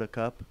soda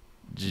cup?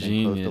 Then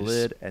close the Genius.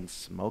 lid and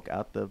smoke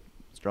out the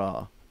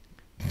straw.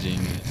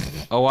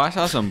 Genius. Oh, I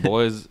saw some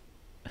boys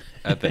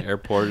at the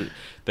airport.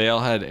 They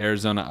all had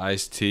Arizona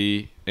iced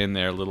tea in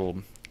their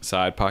little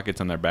side pockets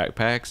on their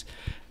backpacks.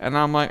 And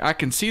I'm like, I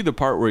can see the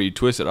part where you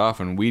twist it off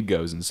and weed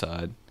goes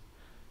inside.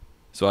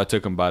 So I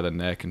took them by the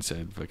neck and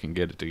said, fucking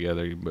get it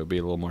together, but be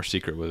a little more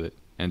secret with it.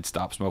 And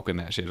stop smoking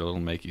that shit. It'll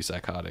make you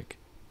psychotic.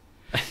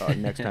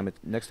 Next time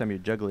your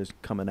jugular's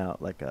coming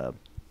out like a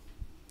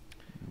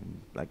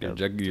Your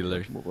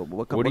jugular.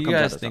 What What do you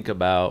guys think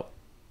about?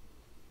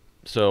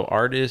 So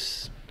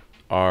artists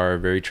are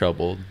very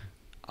troubled.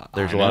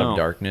 There's I a lot know. of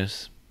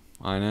darkness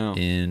I know.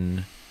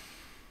 in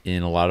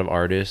a lot of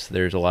artists.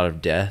 There's a lot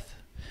of death.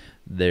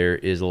 There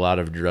is a lot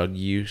of drug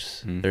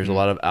use. There's a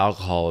lot of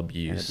alcohol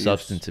abuse, abuse.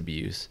 substance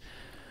abuse.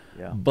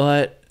 Yeah.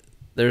 But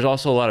there's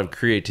also a lot of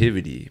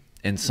creativity.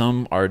 And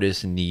some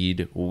artists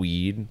need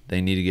weed. They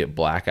need to get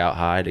blackout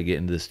high to get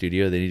into the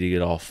studio. They need to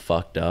get all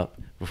fucked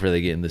up before they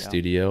get in the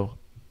studio.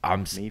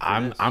 I'm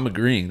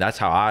agreeing. That's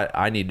how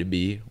I need to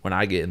be when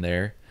I get in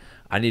there.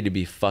 I need to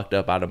be fucked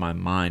up out of my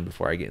mind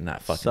before I get in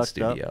that fucking Sucked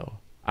studio.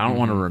 I don't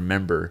want to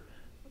remember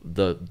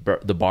the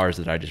bars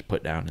that I just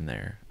put down in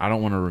there. I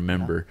don't want to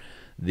remember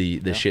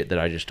the shit that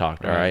I just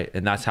talked. All right,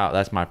 and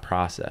that's my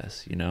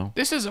process. You know.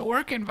 This is a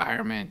work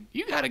environment.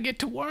 You got to get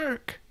to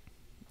work.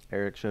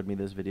 Eric showed me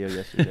this video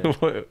yesterday.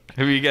 what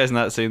Have you guys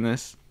not seen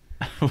this?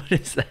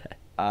 is that?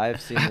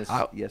 I've seen this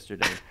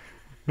yesterday.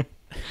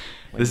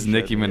 This is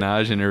Nicki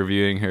Minaj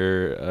interviewing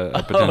her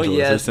a potential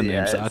yes, assistant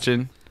named yes.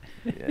 Sachin.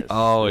 Yes,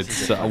 Oh, this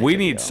it's is a funny we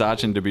need video.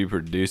 Sachin to be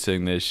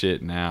producing this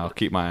shit now.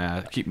 Keep my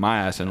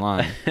ass in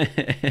line.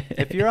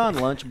 If you're on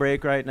lunch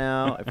break right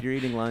now, if you're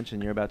eating lunch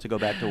and you're about to go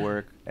back to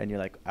work and you're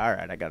like, all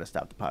right, I got to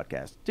stop the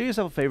podcast. Do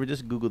yourself a favor,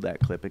 just Google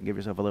that clip and give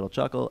yourself a little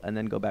chuckle and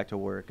then go back to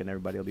work and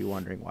everybody will be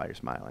wondering why you're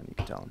smiling. You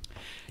can tell them.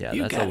 Yeah,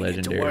 You that's a gotta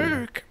get to legendary.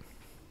 work.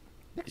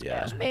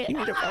 Yeah. You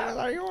need to focus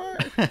on your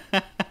work.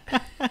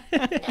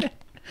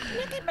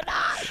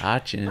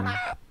 Sachin.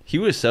 He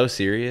was so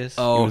serious.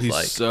 Oh, he was he's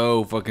like,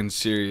 so fucking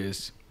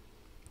serious.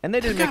 And they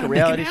didn't make Gotta a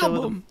reality an show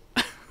with album.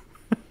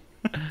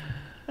 him.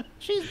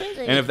 She's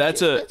busy. And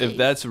if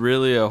that's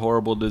really a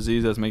horrible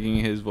disease that's making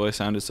his voice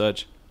sound as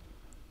such,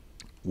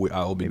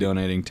 I will be Maybe.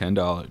 donating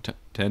 $10 to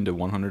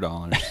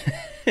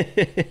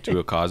 $100 to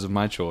a cause of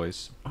my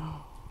choice.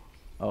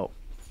 Oh,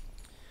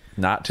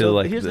 Not to So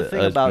like here's the the,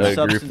 thing about a group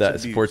substance that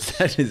abuse. supports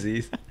that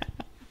disease.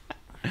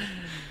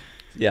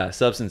 Yeah,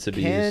 substance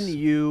abuse. can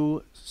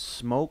you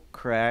smoke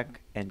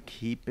crack and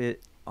keep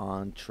it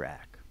on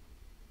track?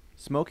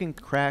 Smoking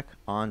crack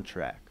on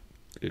track.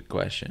 Good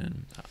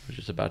question. I was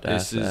just about to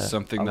This ask is that.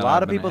 something A that lot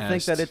I've of been people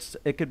think that asked.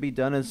 it could be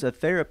done as a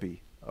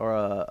therapy or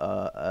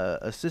a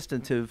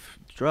assistive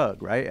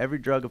drug, right? Every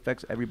drug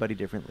affects everybody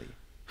differently.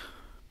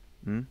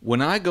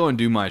 When I go and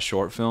do my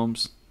short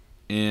films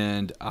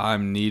and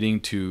I'm needing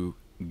to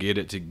get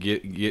it to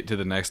get to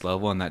the next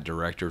level and that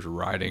director's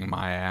riding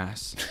my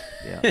ass.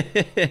 Yeah.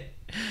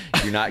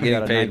 You're not You getting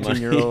got a paid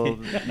 19-year-old.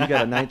 money. You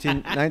got a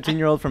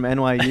 19-year-old from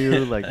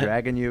NYU like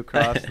dragging you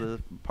across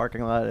the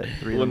parking lot at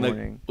 3 in the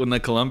morning. When the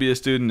Columbia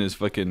student is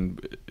fucking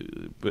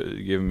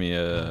giving me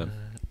a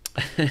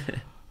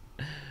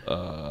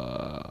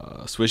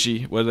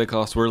swishy, what do they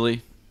call it?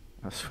 Swirly?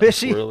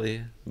 Swishy.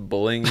 Swirly,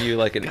 bullying you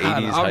like an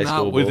God, 80s high I'm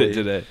school not with bully. it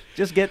today.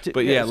 Just get to.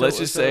 But yeah, let's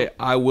so- just so say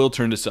I will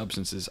turn to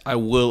substances. I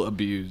will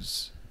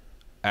abuse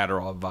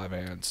Adderall,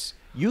 Vyvanse.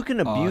 you can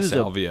abuse a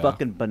salvia.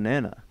 fucking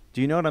banana.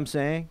 Do you know what I'm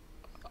saying?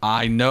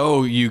 I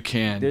know you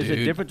can, There's dude.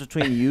 a difference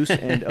between use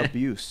and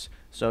abuse.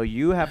 So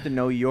you have to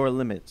know your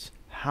limits.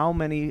 How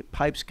many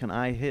pipes can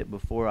I hit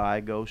before I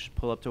go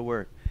pull up to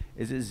work?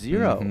 Is it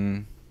 0?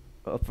 Mhm.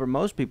 For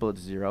most people, it's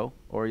 0,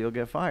 or you'll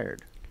get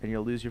fired and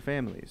you'll lose your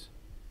families.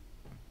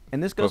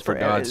 And this goes But for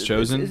God's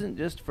chosen? This isn't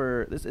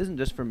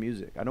just for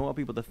music. I don't want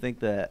people to think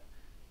that.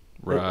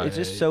 Right. It's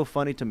just so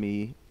funny to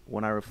me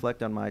when I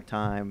reflect on my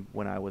time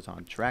when I was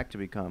on track to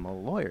become a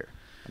lawyer,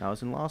 and I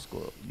was in law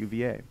school at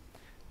UVA.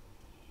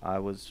 I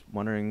was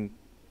wondering,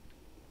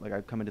 like,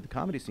 I'd come into the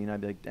comedy scene,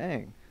 I'd be like,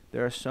 dang,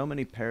 there are so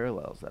many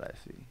parallels that I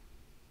see.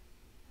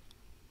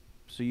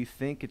 So you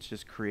think it's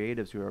just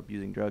creatives who are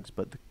abusing drugs,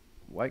 but the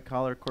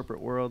white-collar corporate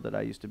world that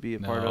I used to be a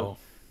part No, of,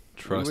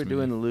 trust we were me.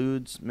 doing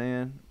lewds,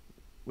 man.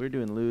 We were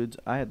doing lewds.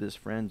 I had this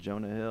friend,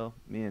 Jonah Hill.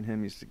 Me and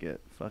him used to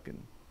get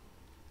fucking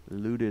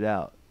looted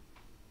out.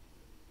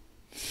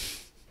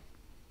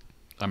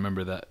 I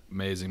remember that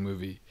amazing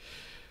movie.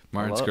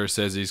 Martin Hello?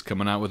 Scorsese's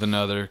coming out with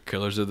another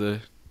Killers of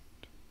the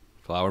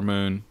Flower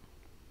Moon.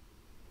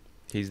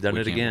 He's done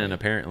We it can't again, wait.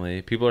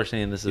 apparently. People are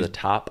saying this is a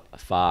top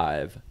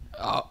 5.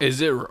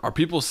 Is it? Are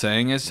people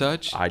saying as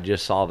such? I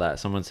just saw that.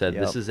 Someone said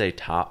this Yep. is a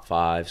top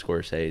 5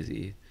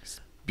 Scorsese.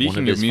 Speaking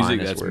of his music,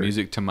 finest that's work.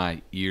 music to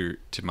my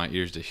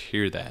ears to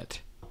hear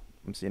that.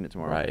 I'm seeing it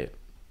tomorrow. Right.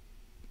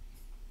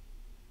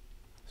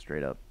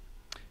 Straight up.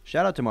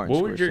 Shout out to Martin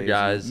What would your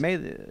Scorsese.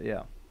 guys-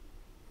 Yeah.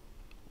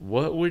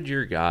 What would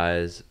your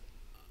guys...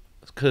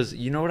 Because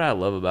you know what I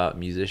love about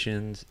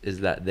musicians is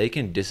that they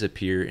can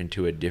disappear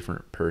into a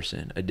different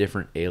person, a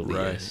different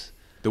alias.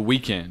 The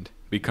Weeknd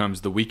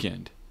becomes the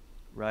Weeknd.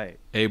 Right.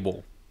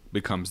 Abel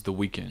becomes the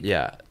Weeknd.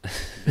 Yeah.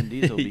 Vin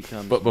Diesel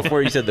becomes. But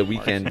before you said the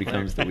Mark weekend Zuckerberg.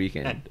 becomes the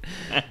weekend,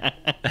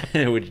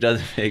 which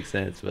doesn't make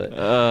sense. But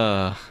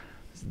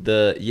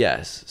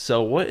yes.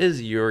 So what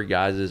is your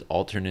guys'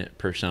 alternate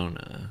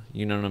persona?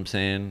 You know what I'm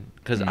saying?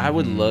 Because I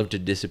would love to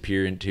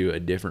disappear into a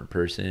different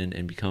person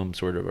and become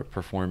sort of a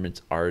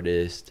performance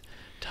artist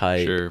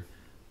type Sure.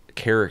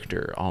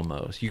 character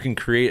almost. You can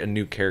create a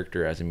new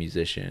character as a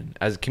musician.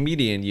 As a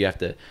comedian, you have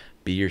to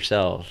be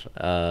yourself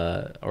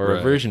or a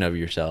Right. version of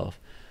yourself.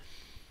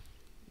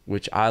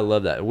 Which I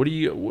love that. Do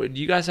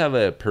you guys have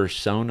a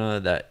persona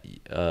that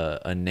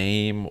a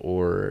name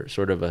or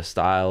sort of a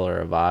style or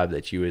a vibe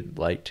that you would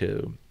like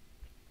to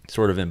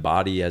sort of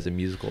embody as a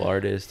musical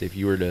artist if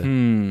you were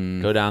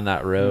to go down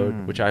that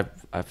road, which I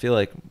feel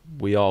like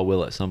we all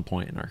will at some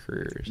point in our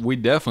careers. We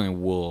definitely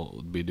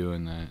will be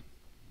doing that.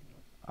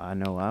 I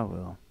know I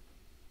will.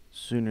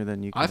 Sooner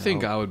than you can. I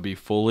think I would be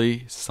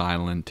fully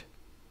silent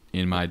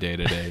in my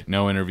day-to-day.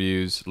 No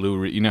interviews.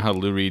 You know how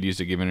Lou Reed used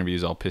to give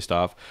interviews all pissed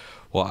off?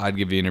 Well, I'd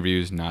give the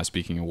interviews not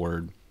speaking a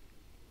word.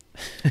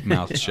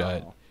 Mouth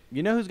shut. Oh.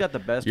 You know who's got the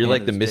best You're one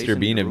like the is Mr. Jason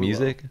Bean of Derulo.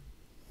 music.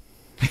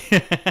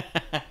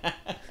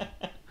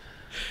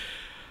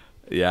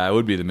 Yeah, I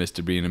would be the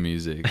Mr. Bean of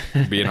music.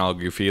 Being all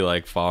goofy,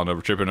 like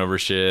tripping over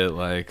shit,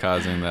 like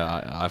causing the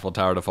Eiffel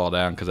Tower to fall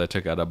down because I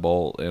took out a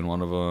bolt in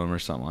one of them or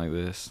something like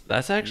this.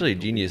 That's actually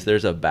genius.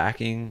 There's a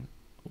backing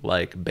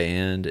like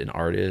band and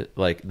artist.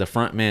 Like the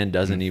front man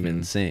doesn't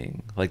even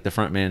sing. Like the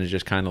front man is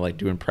just kind of like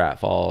doing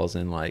pratfalls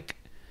and like.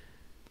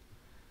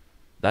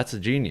 That's a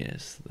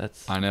genius.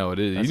 I know it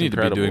is. You That's need to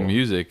be doing incredible.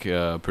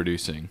 music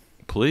producing,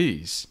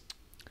 please.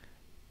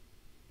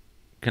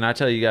 Can I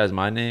tell you guys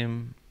my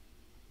name?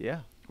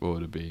 Yeah. What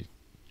would it be?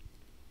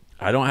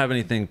 I don't have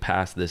anything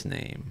past this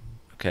name.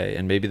 Okay,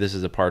 and maybe this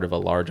is a part of a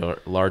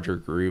larger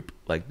group,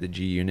 like the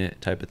G Unit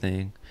type of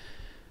thing,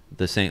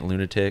 the Saint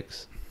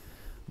Lunatics.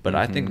 But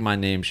I think my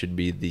name should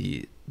be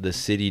the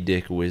City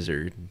Dick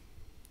Wizard.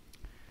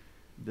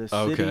 The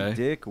City Okay.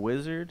 Dick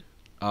Wizard.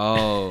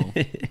 Oh,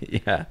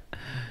 Yeah,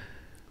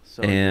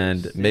 So you're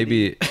and City-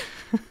 maybe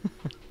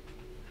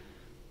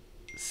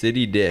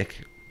City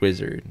Dick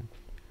Wizard.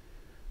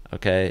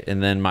 Okay,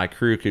 and then my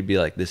crew could be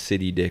like the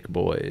City Dick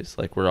Boys.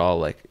 Like we're all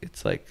like,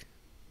 it's like,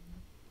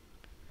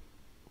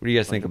 what do you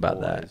guys think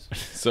about that?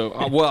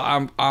 So, well,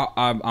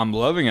 I'm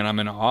loving it. I'm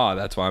in awe.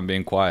 That's why I'm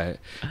being quiet.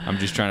 I'm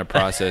just trying to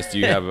process. Do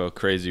you have a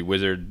crazy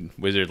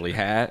wizardly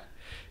hat?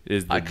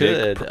 Is the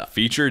dick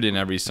featured in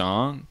every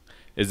song?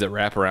 Is it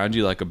wrap around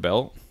you like a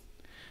belt?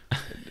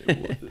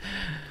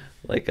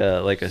 like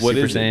a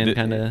Super Saiyan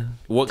kind of.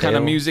 What kind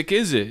of music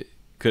is it?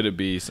 Could it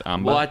be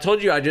samba? Well, I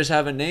told you I just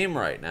have a name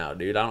right now,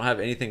 dude. I don't have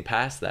anything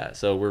past that,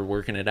 so we're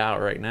working it out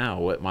right now.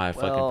 What my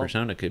fucking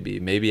persona could be?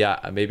 Maybe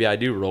I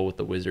do roll with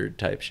the wizard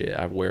type shit.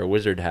 I wear a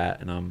wizard hat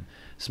and I'm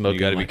smoking. You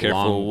got to be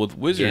careful with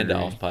wizardry.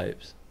 Gandalf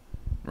pipes.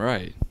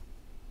 Right.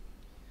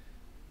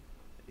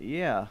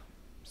 Yeah,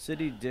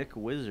 City Dick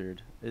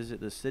Wizard. Is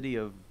it the city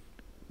of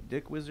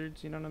dick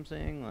wizards? You know what I'm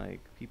saying? Like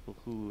people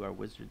who are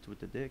wizards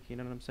with the dick. You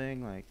know what I'm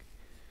saying? Like.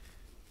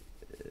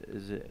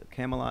 Is it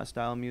Camelot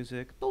style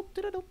music? You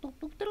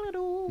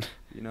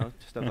know,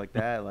 stuff like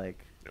that.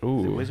 Like, is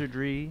it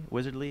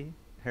wizardly,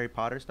 Harry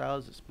Potter style?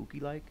 Is it spooky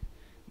like?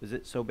 Is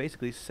it so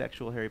basically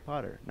sexual Harry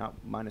Potter? Not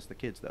minus the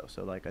kids though.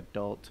 So like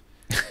adult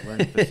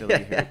learning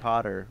facility Harry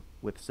Potter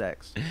with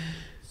sex.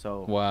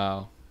 So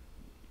wow,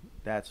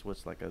 that's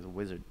what's like a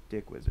wizard,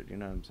 dick wizard. You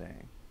know what I'm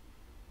saying?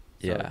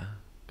 So, Yeah.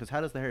 Because how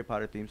does the Harry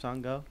Potter theme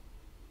song go?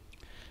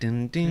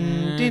 Ding,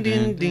 ding, ding,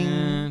 ding,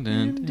 ding,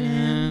 ding,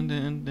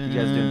 ding. You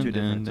guys doing two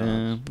different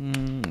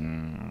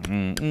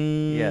songs.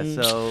 Yeah,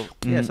 so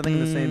something in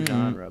the same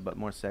genre but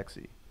more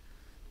sexy.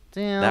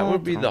 That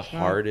would be the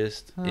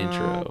hardest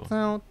intro.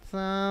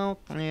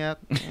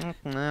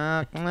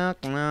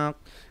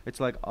 It's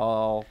like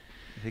all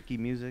hickey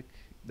music.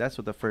 That's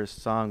what the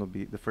first song would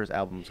be. The first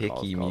album's called.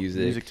 Hickey It's called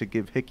music. Music to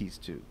give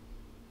hickeys to.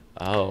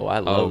 Oh, I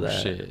love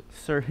that. Shit.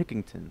 Sir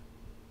Hickington.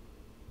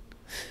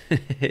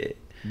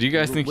 Do you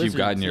guys think you've Wizard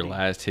gotten your City.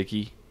 last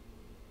hickey?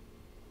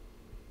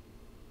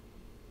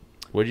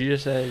 What'd you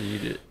just say? You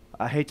did.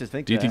 I hate to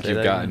think Do you that. think Say you've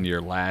that gotten again?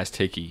 your last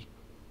hickey?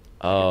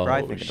 Oh,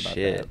 probably thinking about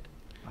shit. that.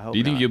 I hope Do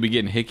you think not. you'll be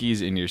getting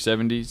hickeys in your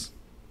 70s?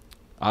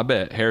 I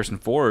bet Harrison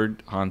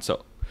Ford,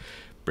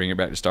 bring it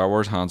back to Star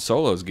Wars, Han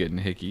Solo's getting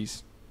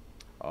hickeys.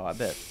 Oh, I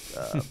bet.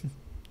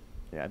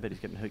 Yeah, I bet he's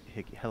getting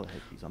hella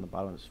hickeys on the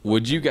bottom of his foot.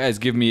 Would you guys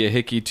give me a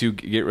hickey to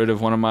get rid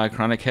of one of my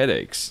chronic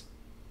headaches?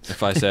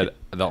 If I said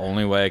the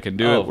only way I can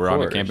do Oh, it, we're of on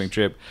a course. camping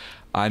trip,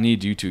 I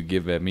need you to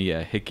give me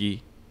a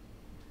hickey.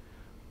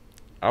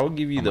 I would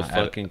give you I'm the gonna add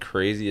it. fucking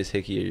craziest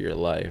hickey of your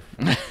life.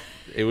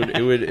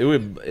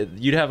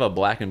 You'd have a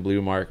black and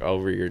blue mark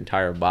over your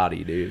entire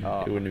body, dude.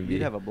 Oh, It wouldn't be.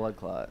 You'd have a blood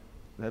clot.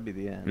 That'd be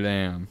the end.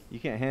 Damn. You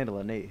can't handle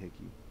a Nate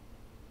hickey.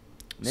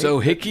 So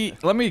Nate- hickey,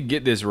 let me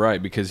get this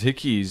right, because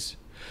hickeys,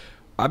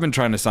 I've been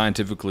trying to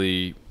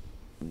scientifically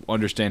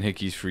understand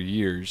hickeys for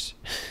years.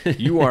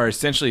 You are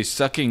essentially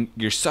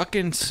you're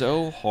sucking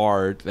so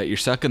hard that you're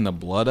sucking the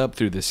blood up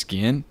through the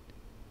skin.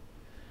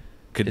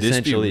 Could this be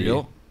Essentially,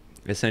 real?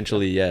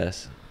 Essentially,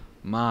 yes.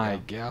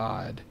 My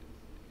God.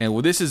 And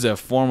well, this is a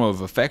form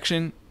of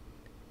affection.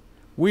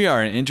 We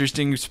are an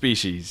interesting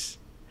species.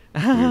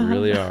 We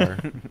really are.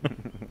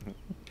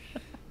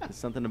 There's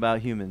something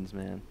about humans,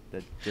 man,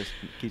 that just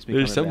keeps me.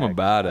 There's coming something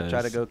back. about I try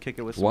us. to go kick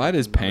it with. Why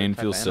does some pain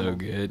other feel type so animal.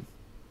 good?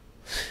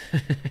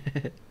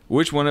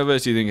 Which one of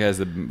us do you think has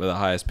the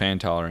highest pain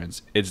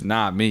tolerance? It's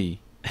not me.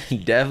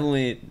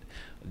 Definitely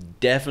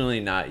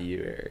not you,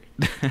 Eric.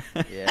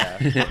 Yeah,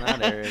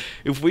 not Eric.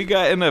 If we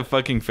got in a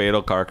fucking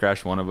fatal car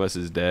crash, one of us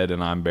is dead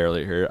and I'm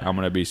barely hurt, I'm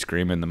gonna be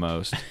screaming the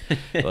most.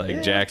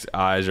 Like Jack's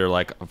eyes are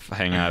like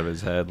hanging out of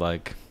his head,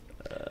 like.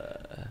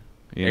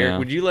 Eric,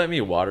 would you let me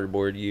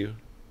waterboard you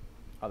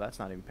Oh, that's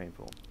not even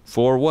painful.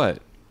 For what?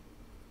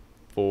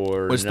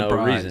 for What's the no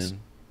prize? reason?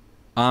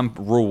 I'm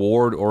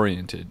reward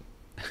oriented.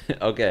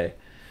 Okay.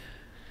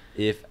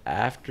 If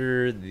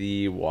after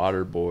the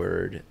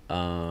waterboard,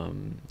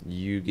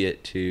 you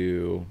get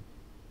to,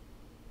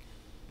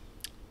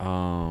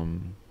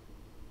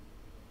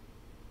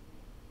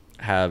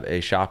 have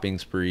a shopping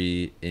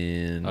spree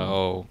in.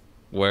 Oh,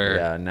 where?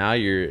 Yeah. Now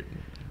you're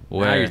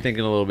Where?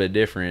 thinking a little bit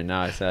different.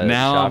 Now I said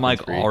Now I'm shopping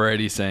like spree.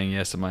 already saying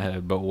yes in my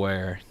head, but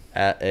where?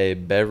 At a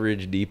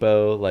beverage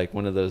depot, like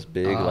one of those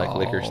big like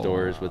liquor Oh.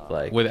 stores with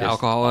like With just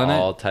alcohol in it?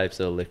 all types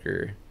of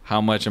liquor. How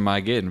much am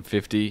I getting?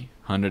 $50,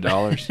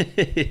 $100?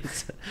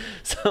 It's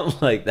something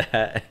like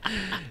that.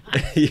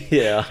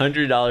 Yeah,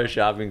 $100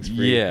 shopping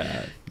spree.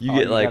 Yeah. You All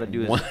get you like gotta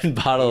do is one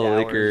bottle of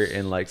 8 liquor hours.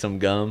 and like some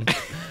gum.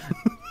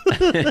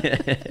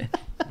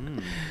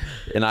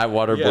 And I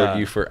waterboard Yeah.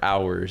 you for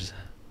hours.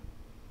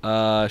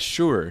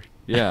 Sure.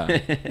 Yeah.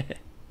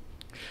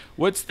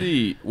 What's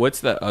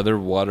that other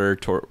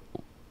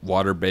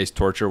water-based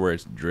torture where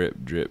it's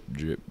drip, drip,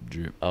 drip,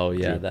 drip? Oh,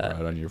 yeah, drip that.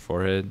 right on your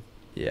forehead?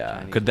 Yeah.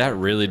 Chinese Could that water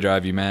really torture.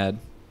 drive you mad?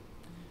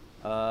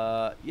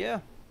 Yeah.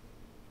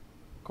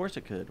 Of course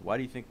it could. Why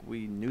do you think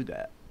we knew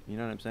that? You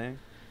know what I'm saying?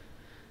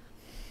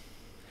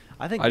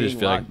 I think I just being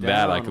feel like locked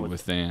that I down could with-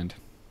 withstand.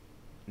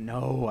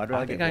 No, I'd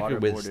rather I think get I could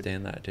waterboarded.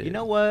 withstand that too. You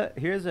know what?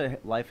 Here's a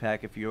life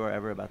hack if you are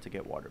ever about to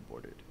get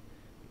waterboarded.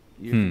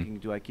 You're thinking,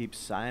 do I keep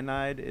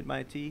cyanide in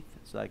my teeth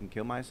so I can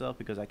kill myself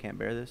because I can't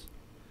bear this?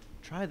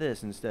 Try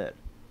this instead.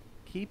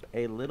 Keep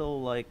a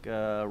little like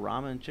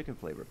ramen chicken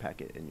flavor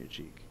packet in your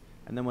cheek,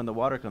 and then when the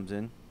water comes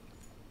in,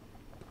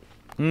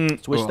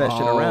 switch that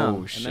shit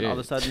around, and then all of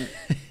a sudden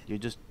you're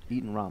just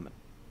eating ramen.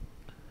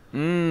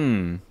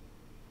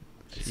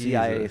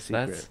 CIA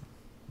secret.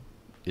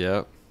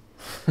 Yep.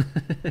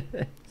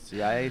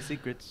 CIA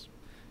secrets.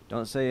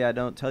 Don't say I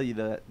don't tell you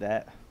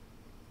that.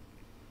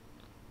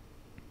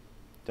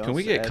 Can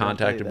we get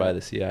contacted by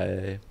the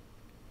CIA,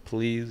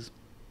 please?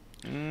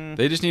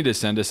 They just need to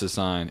send us a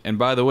sign. And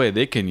by the way,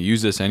 they can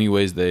use us any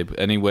way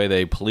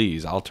they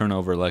please. I'll turn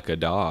over like a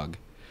dog.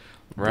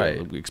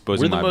 Right.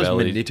 Exposing We're the my most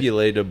belly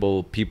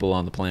manipulatable people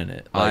on the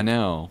planet. Like, I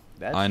know.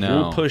 I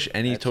know. We'll push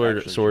any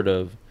sort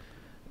of.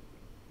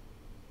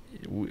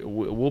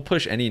 We'll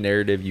push any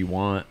narrative you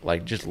want.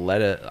 Like, just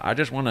let it. I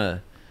just want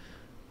in.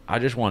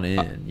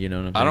 You know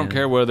what I'm saying? I don't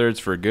care whether it's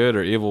for good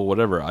or evil,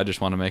 whatever. I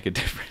just want to make a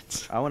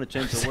difference. I want to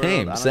change the world.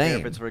 I don't care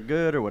if it's for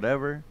good or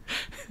whatever.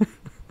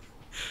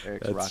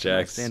 Eric's That's rocking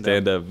Jack's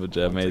stand-up,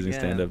 amazing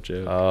stand-up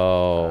joke.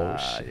 Oh,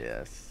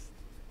 yes.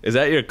 Is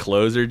that your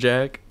closer,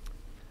 Jack?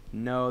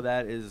 No,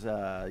 that is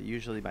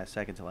usually my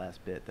second to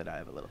last bit that I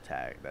have a little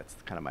tag. That's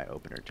kind of my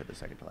opener to the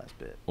second to last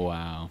bit.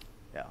 Wow.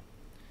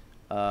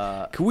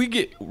 Yeah. Can we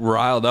get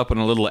riled up and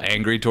a little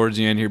angry towards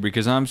the end here?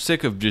 Because I'm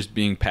sick of just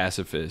being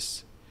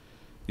pacifists.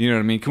 You know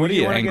what I mean? Can we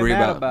get angry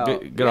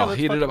about? Get all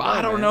heated up?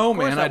 I don't know,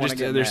 man.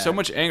 There's so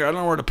much anger. I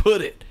don't know where to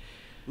put it.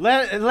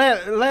 Let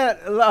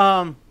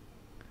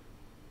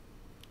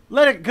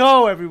it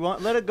go,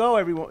 everyone. Let it go,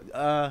 everyone.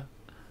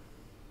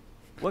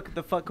 What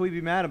the fuck can we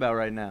be mad about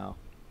right now?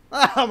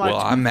 Well,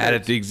 I'm mad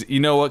at the. You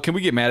know what? Can we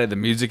get mad at the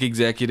music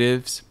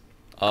executives?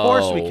 Of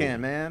course we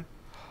can, man.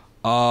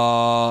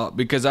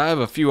 Because I have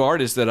a few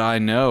artists that I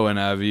know and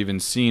I've even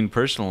seen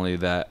personally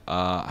that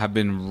have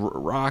been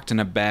rocked in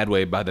a bad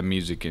way by the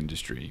music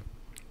industry.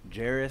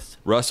 Jarris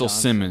Russell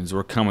Johnson. Simmons,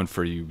 we're coming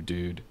for you,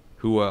 dude.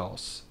 Who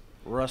else?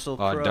 Russell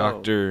Crowe.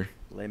 Dr.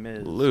 Les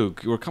Mis.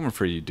 Luke, we're coming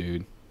for you,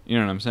 dude. You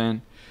know what I'm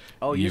saying?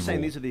 Oh, you're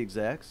saying these are the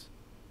execs?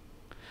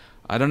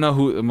 I don't know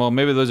who. Well,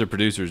 maybe those are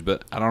producers,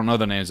 but I don't know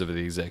the names of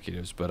the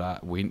executives.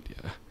 But we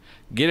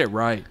get it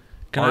right.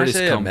 Can Artists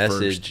I say a come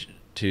message first.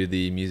 to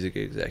the music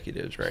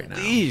executives right now?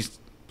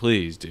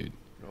 Please, dude.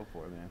 Go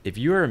for it, man. If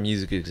you are a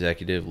music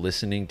executive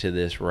listening to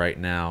this right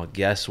now,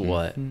 guess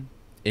what?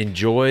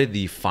 Enjoy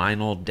the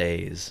final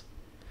days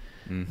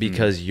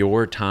because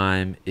your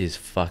time is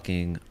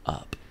fucking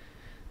up.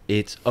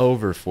 It's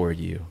over for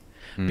you.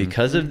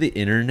 Because of the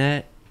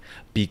internet,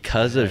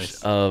 because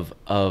of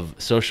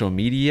social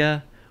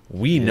media,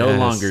 we no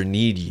longer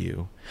need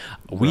you.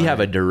 We have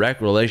a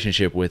direct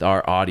relationship with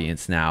our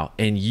audience now,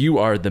 and you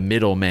are the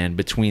middleman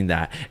between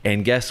that.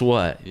 And guess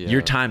what? Yeah.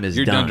 Your time is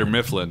You're done. Dunder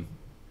Mifflin.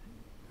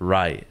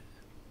 Right.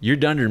 You're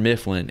Dunder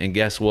Mifflin, and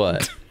guess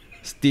what?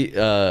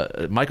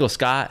 Michael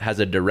Scott has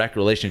a direct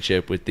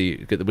relationship with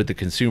the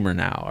consumer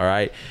now. All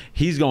right,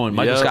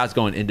 Michael Scott's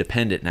going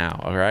independent now.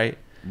 All right.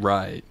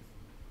 Right.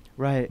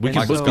 Right. We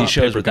can book these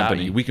shows without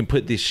company. you. We can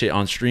put this shit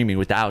on streaming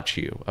without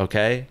you.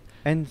 Okay.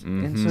 And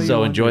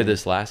So enjoy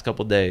this last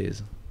couple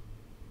days.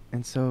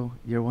 And so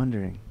you're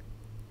wondering,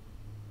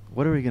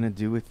 what are we gonna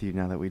do with you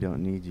now that we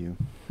don't need you?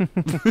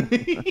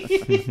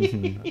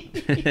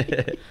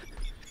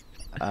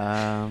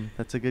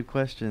 That's a good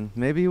question.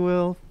 Maybe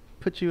we'll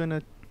put you in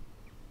a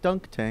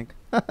dunk tank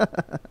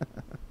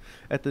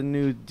at the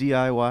new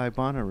DIY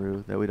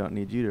Bonnaroo that we don't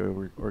need you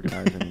to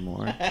organize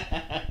anymore.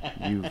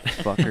 You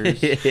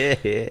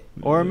fuckers.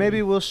 Or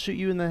maybe we'll shoot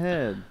you in the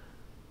head.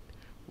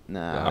 Nah,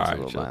 All that's right,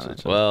 a little violent.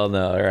 chill. Well,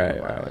 no. All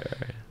right.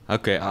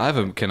 Okay,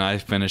 can I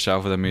finish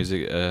off with a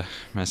music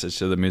message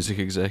to the music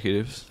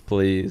executives?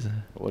 Please.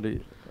 What do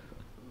you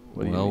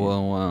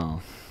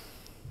Well.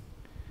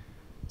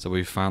 So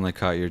we finally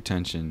caught your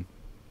attention.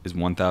 Is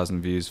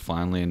 1,000 views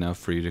finally enough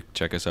for you to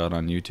check us out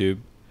on YouTube?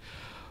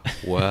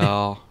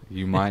 Well,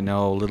 you might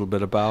know a little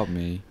bit about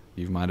me.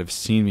 You might have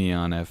seen me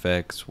on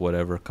FX,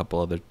 whatever, a couple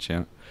other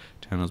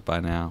channels by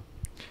now.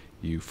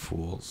 You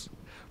fools.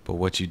 But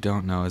what you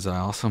don't know is I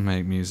also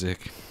make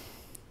music.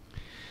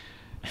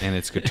 And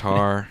it's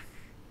guitar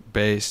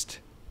based,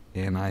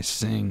 and I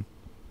sing,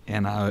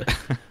 and I...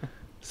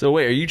 So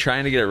wait, are you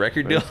trying to get a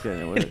record deal?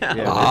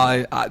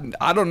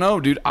 I don't know,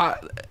 dude.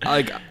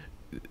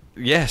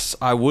 Yes,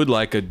 I would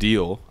like a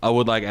deal. I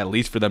would like at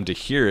least for them to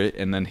hear it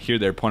and then hear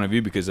their point of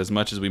view, because as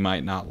much as we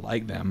might not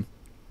like them,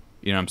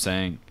 you know what I'm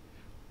saying,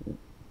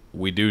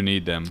 we do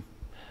need them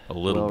a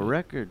little bit.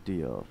 record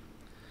deal.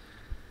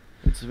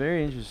 It's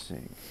very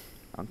interesting.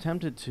 I'm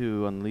tempted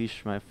to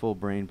unleash my full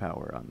brain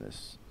power on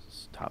this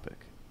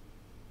topic.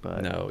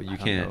 But No, you I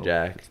don't can't, know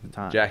Jack. if it's the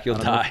time. Jack, you'll I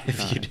don't know die it's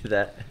the if you time. do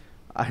that.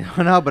 I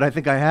don't know, but I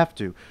think I have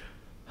to.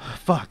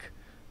 Fuck.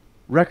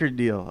 Record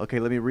deal. Okay,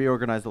 let me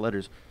reorganize the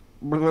letters.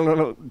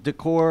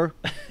 Decor,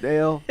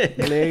 Dale,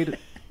 lead,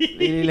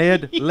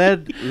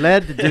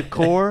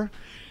 decor.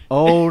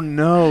 Oh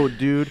no,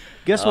 dude.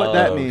 Guess what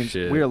that Oh, means?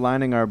 shit. We're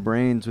aligning our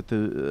brains with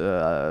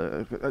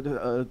the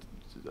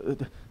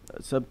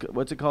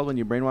what's it called when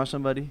you brainwash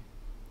somebody?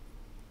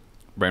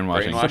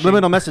 Brainwashing. Brainwashing.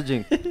 Subliminal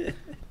messaging.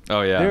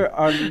 Oh yeah.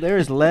 There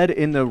is lead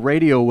in the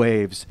radio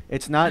waves.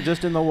 It's not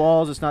just in the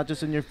walls. It's not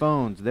just in your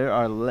phones.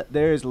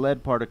 There is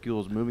lead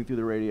particles moving through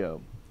the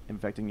radio,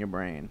 infecting your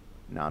brain.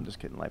 No, I'm just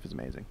kidding. Life is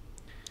amazing.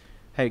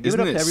 Hey, give Isn't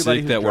it up it to everybody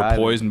sick who's that driving.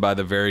 we're poisoned by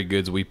the very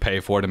goods we pay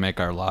for to make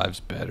our lives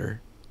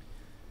better?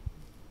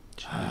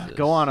 Jesus.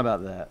 Go on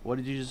about that. What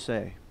did you just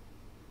say?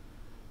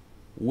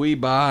 We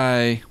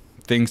buy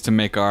things to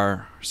make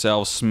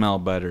ourselves smell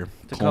better.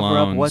 To Colognes, cover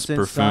up what's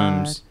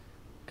perfumes,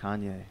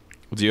 inside. Kanye.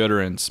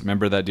 deodorants.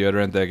 Remember that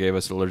deodorant that gave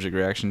us an allergic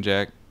reaction,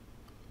 Jack?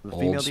 The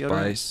female Old deodorant?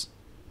 Spice.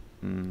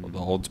 Mm. The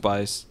Old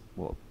Spice.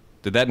 Well,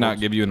 Did that not Old-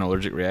 give you an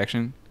allergic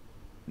reaction?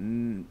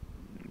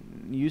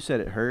 you said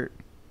it hurt.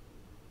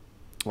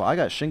 Well, I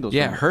got shingles.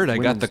 Yeah, from it hurt. I got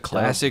women's the tub.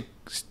 classic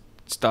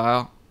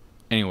style.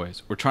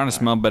 Anyways, we're trying to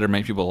smell better,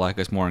 make people like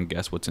us more, and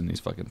guess what's in these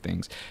fucking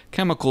things?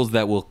 Chemicals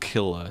that will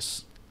kill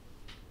us.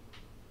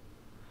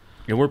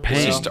 And we're It's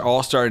paying. just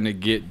all starting to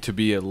get to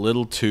be a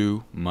little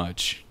too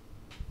much.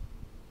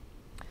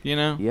 You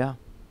know? Yeah,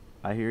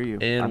 I hear you.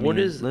 And I what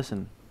mean, is-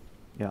 Listen.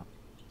 Yeah.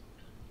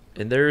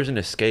 And there is an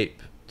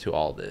escape to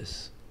all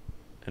this.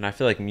 And I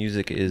feel like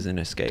music is an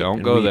escape. Don't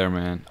And go we- there,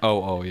 man.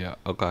 Oh, yeah.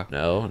 Okay.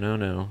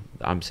 No.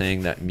 I'm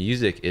saying that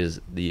music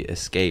is the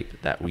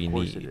escape that we Of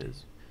course need. it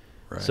is.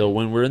 Right. So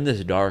when we're in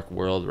this dark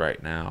world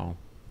right now,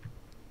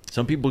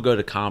 some people go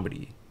to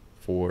comedy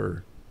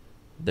for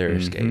their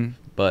escape,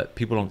 but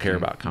people don't care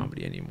about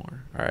comedy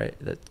anymore. All right,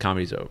 that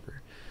comedy's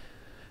over.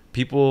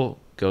 People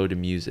go to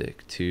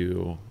music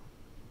to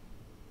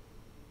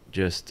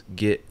just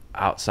get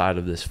outside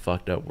of this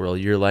fucked up world.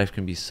 Your life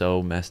can be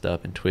so messed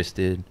up and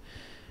twisted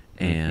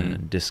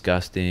and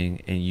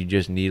disgusting, and you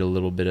just need a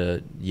little bit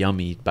of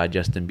 "Yummy" by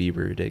Justin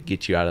Bieber to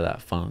get you out of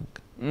that funk.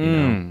 You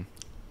know?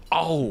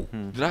 Oh,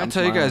 did I I'm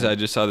tell you guys smiling. I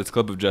just saw this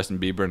clip of Justin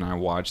Bieber and I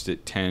watched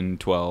it 10,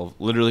 12,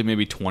 literally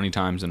maybe 20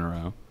 times in a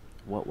row.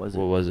 What was it?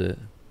 What was it?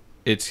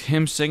 It's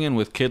him singing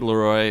with Kid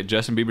Leroy.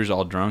 Justin Bieber's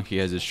all drunk. He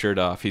has his shirt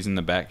off. He's in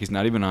the back. He's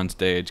not even on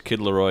stage. Kid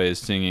Leroy is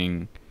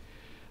singing,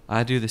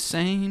 I do the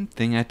same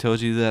thing I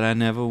told you that I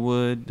never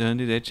would. Don't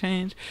do that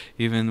change,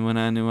 even when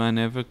I knew I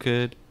never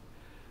could.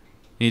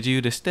 Need you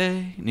to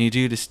stay. Need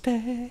you to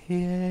stay.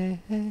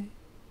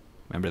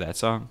 Remember that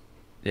song?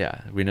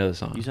 Yeah, we know the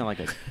song. You sound like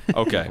a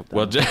Okay.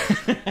 Well,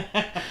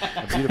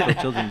 a beautiful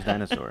children's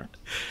dinosaur.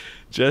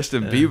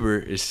 Justin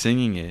Bieber is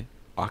singing it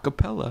a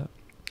cappella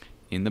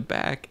in the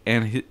back,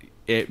 and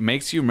it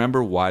makes you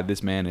remember why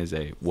this man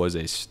was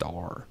a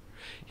star.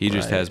 He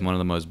just Right. has one of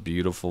the most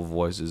beautiful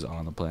voices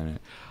on the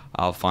planet.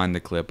 I'll find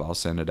the clip. I'll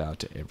send it out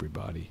to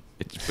everybody.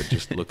 But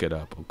just look it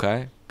up,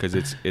 okay? Because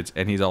it's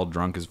and he's all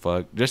drunk as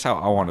fuck. Just how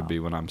I want to be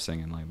when I'm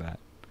singing like that.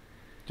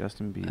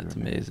 Justin Bieber. That's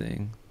man.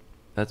 amazing.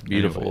 That's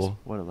beautiful. Anyways.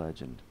 What a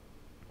legend.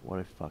 What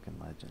a fucking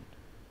legend.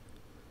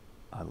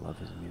 I love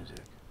his music.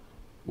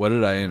 What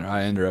did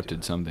I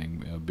interrupted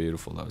something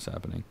beautiful that was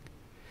happening.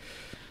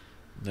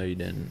 No, you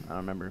didn't. I don't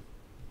remember.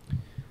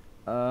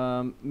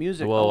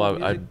 Music. Well, oh, I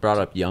music. brought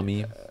up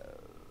Yummy.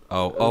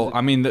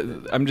 I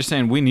mean, I'm just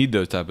saying we need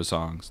those type of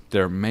songs.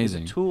 They're It's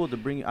amazing. a tool to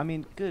bring. I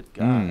mean, good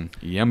God.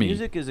 Yummy.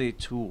 Music is a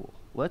tool.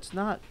 Let's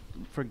not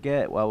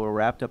forget, while we're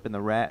wrapped up in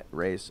the rat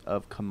race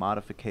of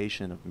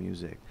commodification of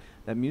music,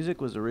 that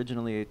music was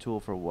originally a tool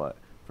for what?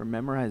 For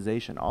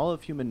memorization. All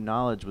of human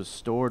knowledge was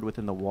stored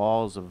within the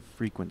walls of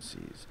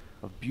frequencies,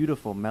 of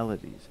beautiful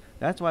melodies.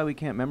 That's why we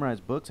can't memorize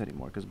books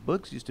anymore, because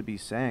books used to be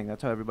sang.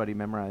 That's how everybody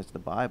memorized the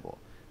Bible.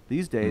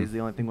 These days, the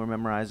only thing we're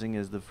memorizing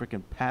is the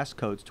freaking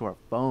passcodes to our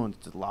phones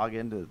to log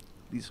into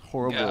these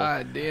horrible,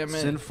 God damn it.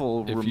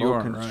 sinful If you remote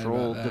aren't right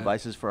control about that.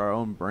 devices for our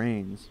own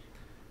brains.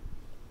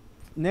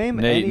 Name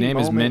Nate, any name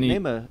as moment, many-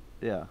 Name a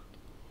yeah.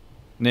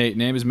 Nate,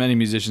 name as many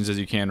musicians as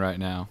you can right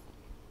now.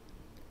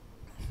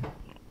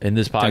 And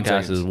this 10 podcast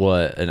is seconds.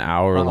 what, an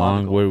hour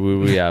long? Chronological.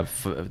 We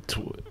have.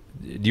 Do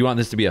you want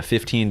this to be a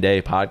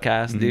 15-day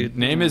podcast, dude?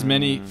 Name as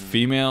many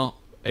female,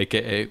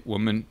 aka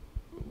women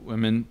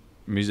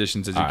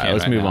musicians as you All right, can.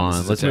 let's right move now. on.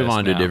 This is Let's a move test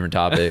on to a now. different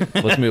topic.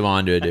 Let's move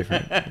on to a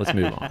different. Let's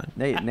move on.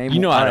 Nate, name. You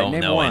know all I right, don't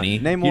name know one. any.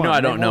 Name You know one, I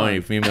don't name know one.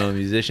 any female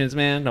musicians,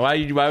 man. Why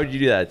would you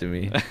do that to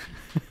me?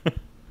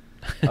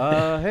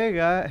 Hey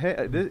guy,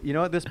 hey, you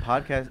know what this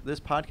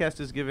podcast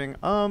is giving?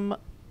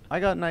 I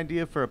got an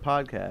idea for a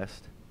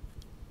podcast.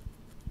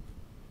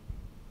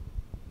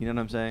 You know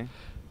what I'm saying?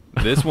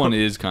 This one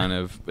is kind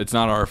of. It's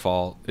not our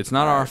fault. It's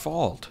not our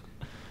fault.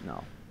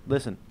 No.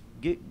 Listen,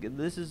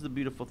 this is the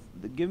beautiful.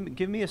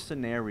 Give me a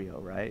scenario,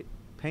 right?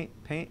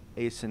 Paint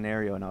a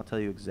scenario, and I'll tell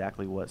you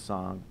exactly what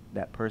song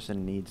that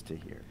person needs to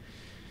hear.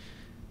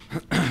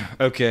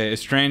 Okay, a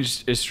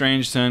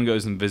strange son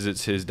goes and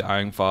visits his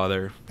dying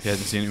father. He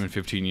hasn't seen him in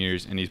 15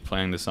 years, and he's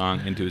playing the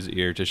song into his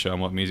ear to show him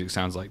what music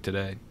sounds like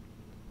today.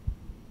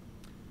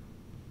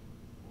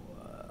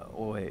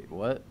 Wait,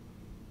 what?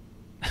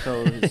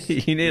 So his,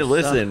 You need to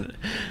listen.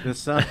 The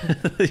son.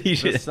 You The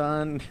should-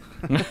 son.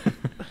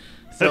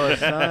 So a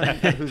son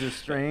who's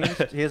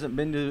estranged, he hasn't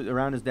been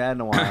around his dad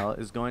in a while,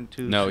 is going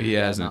to. No, see he his dad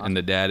in hasn't, and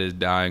the dad is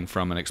dying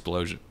from an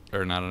explosion,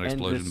 or not an And the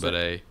explosion, but son-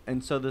 a.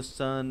 And so the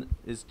son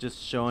is just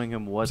showing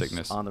him what's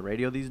Sickness. on the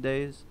radio these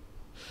days.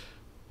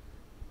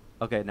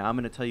 Okay, now I'm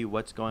gonna tell you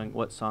what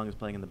song is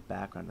playing in the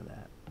background of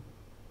that.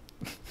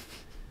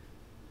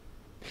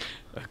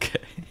 Okay.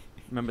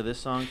 Remember this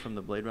song from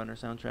the Blade Runner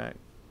soundtrack?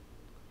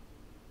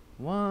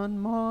 One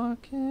more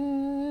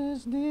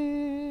kiss,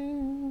 dear.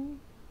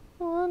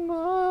 One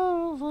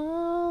more.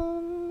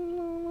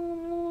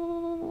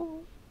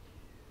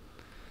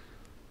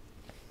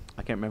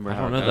 I can't remember. I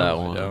how don't it know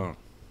goes. that one.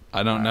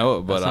 I don't know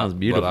it, but sounds but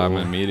beautiful. I'm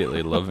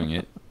immediately loving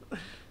it.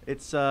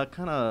 It's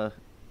kind of,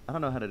 I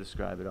don't know how to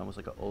describe it. Almost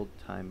like an old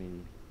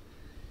timey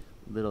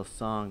little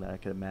song that I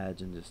could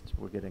imagine. Just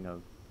we're getting a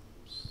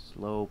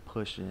slow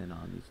push in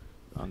on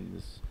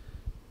this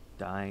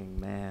dying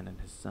man and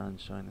his son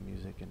showing the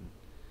music, and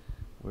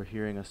we're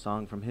hearing a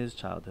song from his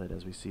childhood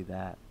as we see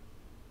that.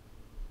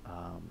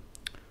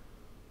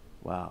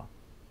 Wow.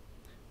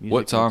 Music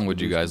What song makes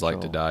would you lose guys like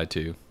to control. die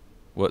to?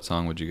 What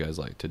song would you guys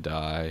like to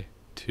die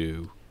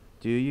to?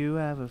 Do you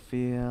ever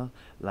feel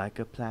like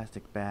a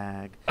plastic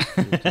bag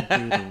drifting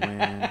through the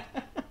wind?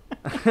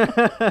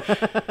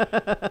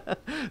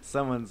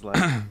 Someone's like,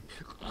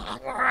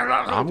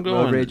 I'm road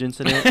going. rage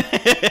incident.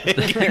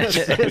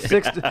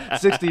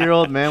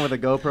 60-year-old man with a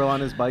GoPro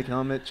on his bike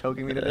helmet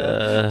choking me to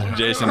death.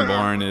 Jason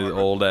Bourne is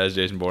old as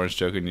Jason Bourne's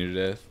choking you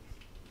to death.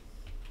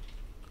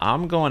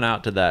 I'm going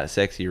out to that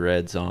Sexy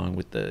Red song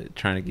with the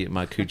trying to get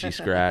my coochie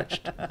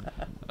scratched.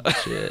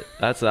 Shit,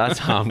 that's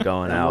how I'm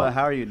going out.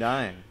 How are you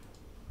dying?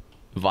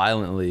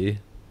 Violently,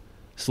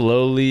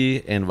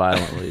 slowly and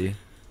violently.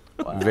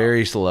 Wow.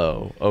 Very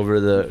slow over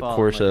You the fall in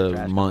course like a of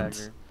trash months.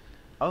 compactor?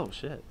 Oh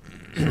shit!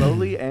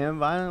 Slowly and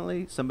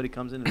violently, somebody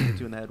comes in and hits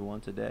you in the head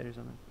once a day or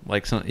something.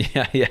 Like some,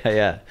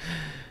 yeah.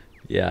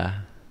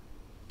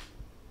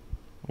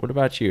 What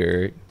about you,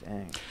 Eric?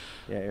 Dang.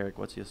 Yeah, Eric,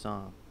 what's your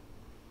song?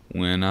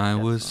 When I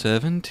That was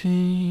song.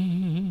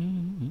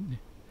 17,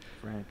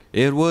 Frank.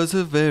 it was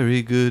a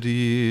very good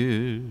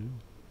year.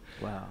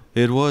 Wow.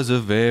 It was a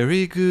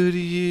very good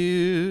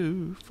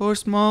year for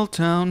small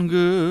town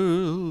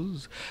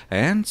girls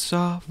and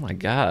soft Oh my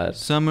God,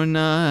 summer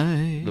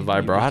nights. the You just had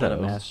a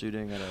vibrato. mass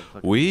shooting at a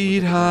fucking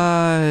We'd what's it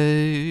called?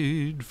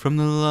 hide from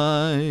the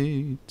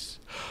lights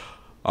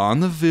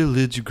on the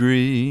village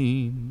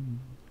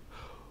green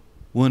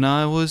when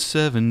I was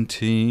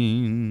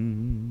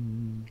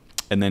 17.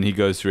 And then he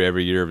goes through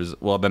every year of his...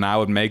 Well, then I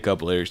would make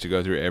up lyrics to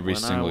go through every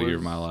When I single year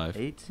of was my life.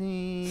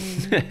 18.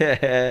 Do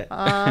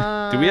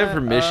we have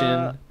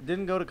permission?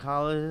 Didn't go to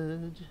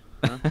college.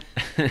 Huh?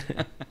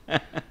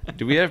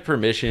 Do we have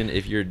permission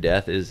if your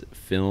death is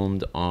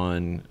filmed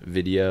on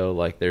video?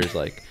 Like there's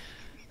like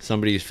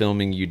somebody's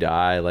filming you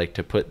die, like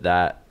to put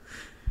that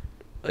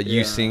you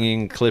Yeah.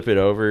 singing, clip it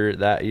over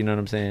that. You know what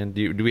I'm saying?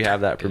 Do we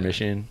have that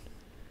permission?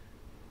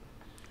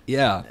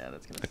 Yeah. Yeah,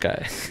 that's gonna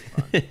Okay.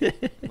 be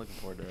fun. I'm looking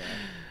forward to that.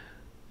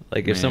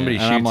 Like if Man, somebody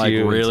and shoots I'm like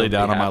you, and really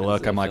down something on my happens,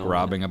 luck. they I'm like film it.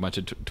 robbing a bunch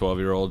of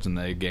 12-year-olds and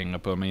they gang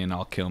up on me and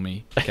I'll kill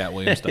me, Cat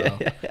Williams style.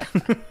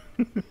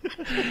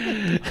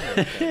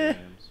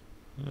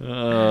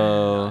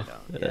 Oh.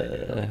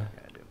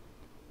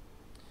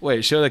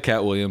 Wait, show the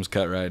Cat Williams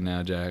cut right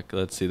now, Jack.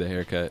 Let's see the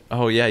haircut.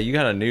 Oh yeah, you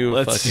got a new.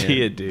 Let's fucking,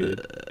 see it,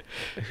 dude.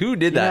 Who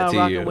did that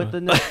to you? With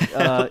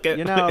the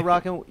you're now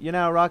rocking. You're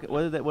now rocking.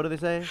 What do they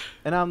say?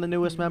 And I'm the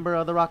newest member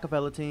of the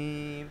Rockefeller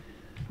team.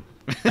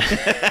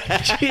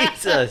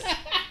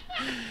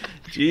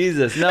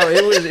 Jesus. No,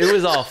 it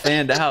was all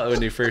fanned out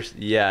when you first.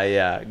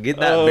 Yeah. Get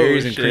that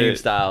berries and cream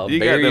style. You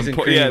Berries got and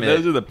the cream. yeah, it.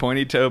 those are the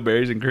pointy toe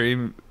berries and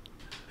cream.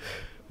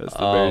 That's the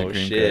berries Oh and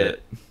cream shit.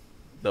 cut.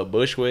 The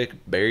Bushwick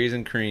berries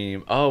and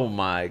cream. Oh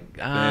my God.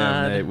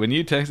 Damn, Nate. When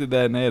you texted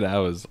that, Nate, I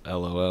was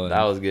LOL.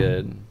 That was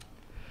good.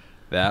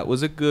 That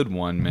was a good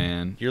one,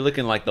 man. You're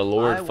looking like the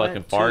Lord I fucking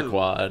went to-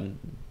 Farquaad.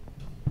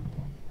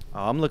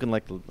 Oh, I'm looking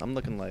like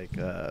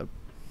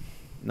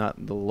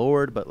not the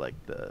Lord, but like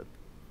the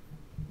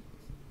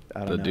I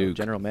don't The know, Duke.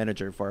 general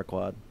manager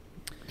Farquaad,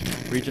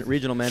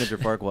 regional manager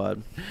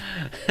Farquaad.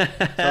 So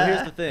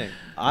here's the thing: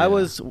 I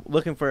was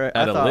looking for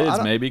At a I Liz,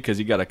 don't- maybe, because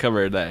you got to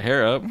cover that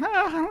hair up.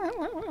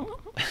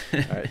 All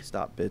right,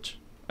 stop, bitch.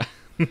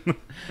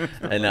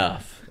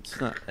 Enough. It's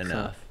not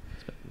Enough.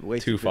 Way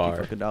Too far.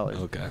 fucking dollars.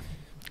 Okay.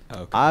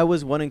 I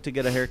was wanting to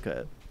get a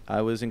haircut.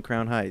 I was in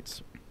Crown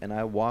Heights, and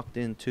I walked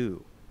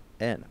into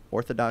an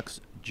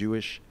Orthodox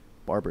Jewish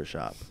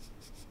barbershop,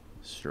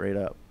 straight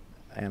up,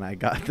 and I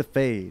got the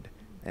fade,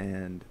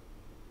 and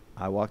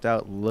I walked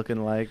out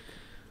looking like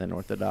an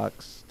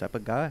Orthodox type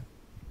of guy.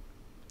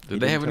 He Did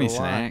they have didn't any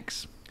tell a lie.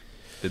 snacks?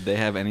 Did they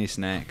have any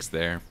snacks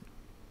there?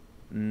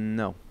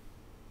 No.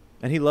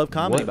 And he loved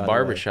comedy. What by the way.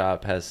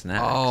 barbershop has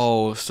snacks?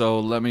 Oh, so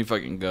let me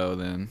fucking go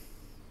then.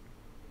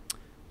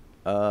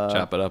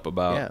 Chop it up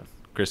about yeah.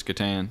 Chris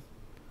Kattan.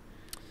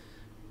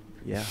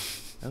 Yeah,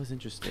 that was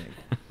interesting.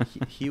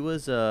 he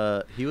was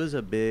a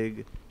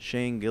big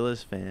Shane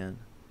Gillis fan,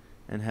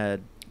 and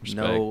had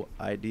no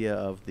idea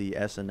of the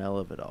SNL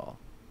of it all,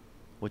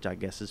 which I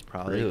guess is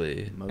probably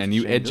Really? most And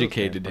you Shane Gillis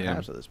educated fans, him.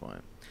 perhaps at this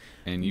point.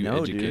 And you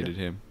No, dude. educated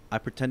him. I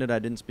pretended I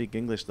didn't speak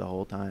English the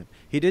whole time.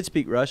 He did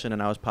speak Russian,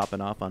 and I was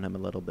popping off on him a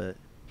little bit.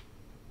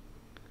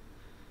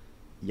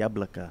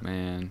 Yablaka.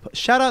 Man.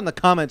 Shout out in the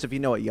comments if you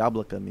know what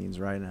yablaka means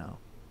right now.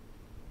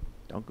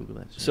 Don't Google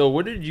that shit. So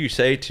what did you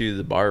say to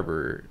the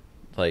barber,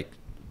 like,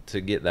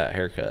 to get that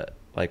haircut?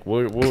 Like,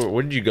 what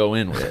did you go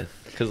in with?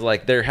 Because,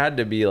 like, there had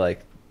to be,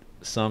 like,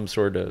 some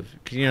sort of...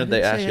 Cause, you know,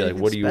 they asked you, like,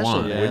 what do you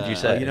want? Yeah. What did you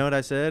say? You know what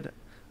I said?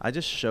 I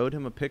just showed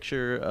him a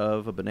picture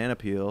of a banana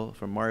peel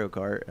from Mario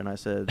Kart, and I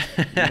said,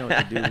 you know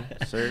what to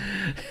do, sir.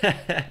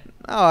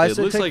 No, I It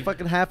said, looks take like-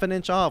 fucking half an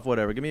inch off,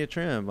 whatever. Give me a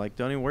trim. Like,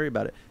 don't even worry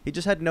about it. He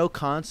just had no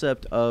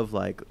concept of,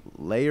 like,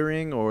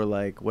 layering or,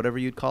 like, whatever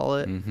you'd call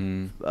it.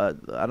 Mm-hmm. I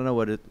don't know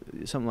what it...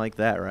 Something like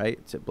that, right?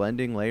 Is it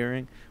blending,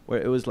 layering?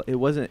 Where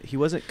he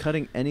wasn't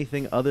cutting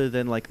anything other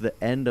than, like, the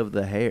end of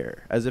the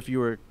hair. As if you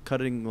were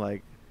cutting,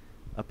 like,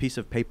 a piece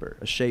of paper,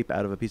 a shape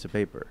out of a piece of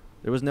paper.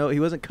 He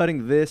wasn't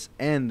cutting this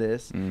and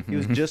this. He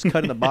was just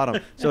cutting the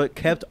bottom. So it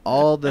kept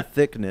all the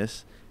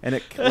thickness, and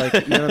it, like,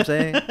 you know what I'm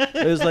saying?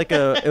 It was like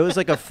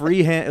a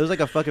freehand. It was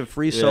like a fucking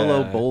free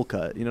solo Yeah. bowl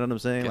cut. You know what I'm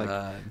saying? God.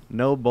 Like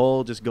no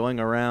bowl, just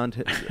going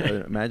around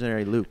an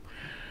imaginary loop.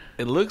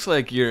 It looks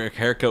like your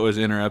haircut was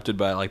interrupted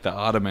by, like, the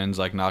Ottomans,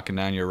 like, knocking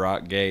down your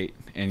rock gate,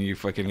 and you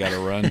fucking got to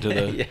run to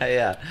the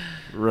yeah.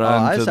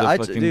 run to the I-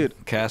 fucking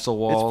dude, castle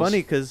walls. It's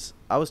funny because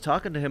I was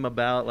talking to him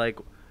about, like,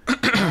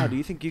 wow, do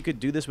you think you could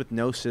do this with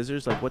no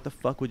scissors? Like, what the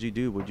fuck would you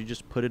do? Would you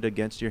just put it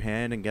against your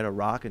hand and get a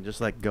rock and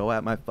just, like, go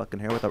at my fucking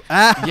hair with a...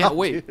 Yeah,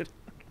 wait. Dude.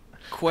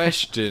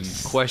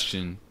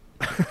 Question.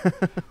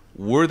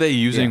 Were they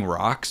using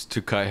rocks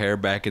to cut hair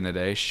back in the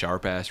day?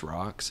 Sharp-ass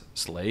rocks?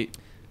 Slate?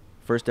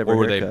 First ever Or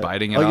were they haircut.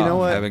 biting it Oh, off, you know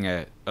what? having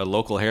a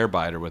local hair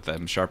biter with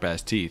them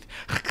sharp-ass teeth,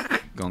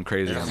 going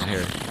crazy on the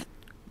hair,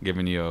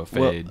 giving you a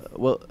fade?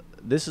 Well,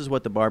 this is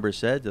what the barber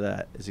said to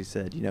that. Is he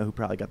said, you know who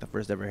probably got the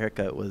first ever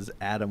haircut was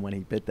Adam when he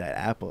bit that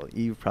apple.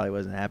 Eve probably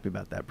wasn't happy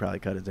about that. Probably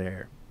cut his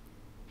hair.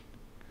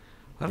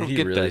 I don't Did he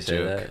get really that say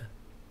joke.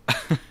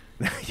 that?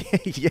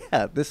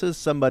 Yeah, this is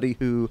somebody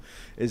who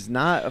is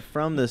not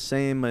from the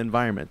same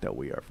environment that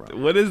we are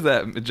from. What does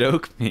that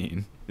joke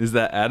mean? Is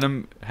that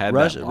Adam had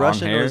that long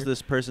Russian hair? was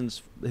this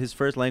person's. His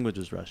first language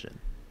was Russian.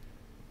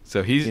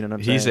 So he's You know what I'm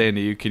he's saying? saying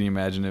to you, can you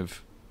imagine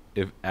if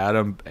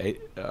Adam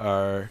ate,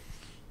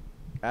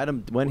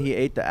 Adam, when he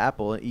ate the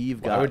apple,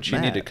 Eve got Why would she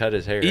need to mad. cut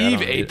his hair? I Eve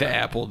don't ate get the that.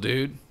 apple,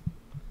 dude?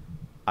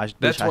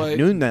 That's why I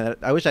knew that.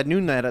 I wish I'd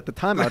known that at the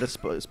time. I would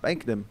have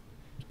spanked him.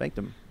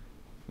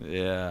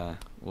 Yeah.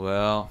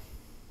 Well,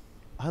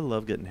 I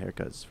love getting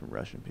haircuts from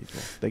Russian people.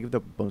 They give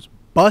the most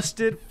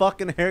busted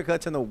fucking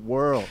haircuts in the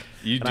world.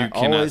 you And do I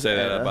cannot always say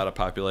that add- about a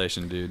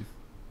population, dude.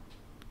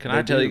 Can They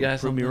I tell do. you guys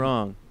Prove something? me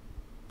wrong.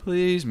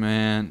 Please,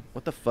 man.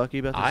 What the fuck are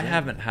you about to I say?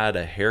 haven't had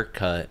a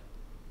haircut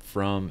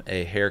from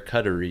a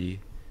haircuttery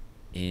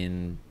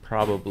in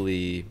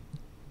probably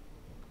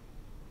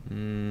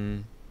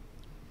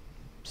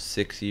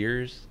 6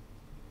 years.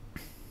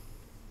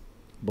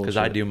 Because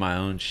I Bullshit. do my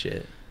own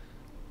shit.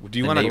 Do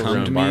you The want to come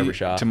neighborhood to me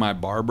barbershop. to my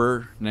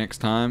barber next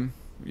time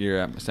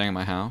you're staying at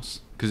my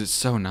house? Because it's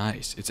so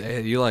nice.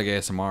 You like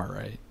ASMR,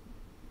 right?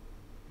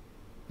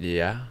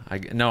 Yeah.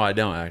 No, I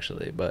don't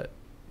actually. But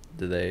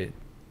do they?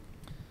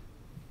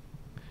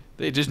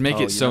 They just make Oh,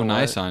 it you so know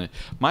nice what? on it.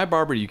 My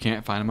barber, you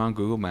can't find him on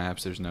Google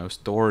Maps. There's no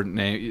store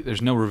name.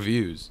 There's no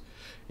reviews.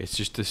 It's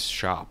just this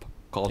shop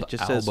called It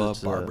just says Alba it's,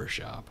 Barber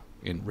Shop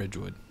in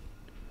Ridgewood.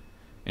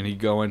 And you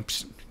go in,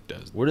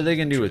 does. What are they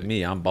gonna do with trick.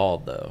 me? I'm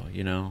bald though.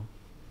 You know.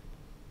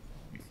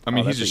 I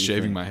mean, Oh, he's that's just what you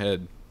shaving think. my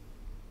head.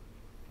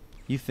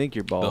 You think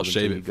you're bald They'll until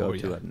shave you it go for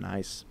to you. a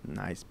nice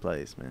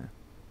place, man.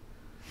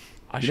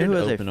 I You should know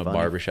who has open a funny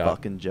barbershop.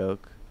 fucking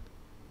joke?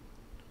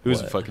 Who's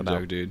What a fucking about-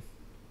 joke, dude?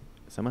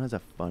 Someone has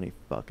a funny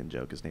fucking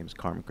joke. His name's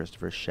Carmen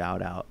Christopher.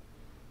 Shout out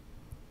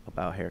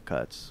about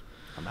haircuts.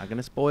 I'm not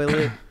gonna spoil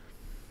it,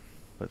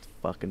 but it's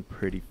fucking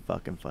pretty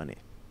fucking funny.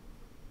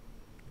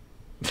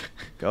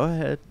 Go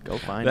ahead, go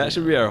find it. That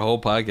should be our whole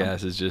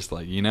podcast. Is just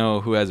like, you know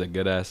who has a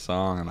good ass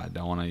song, and I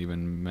don't want to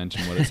even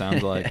mention what it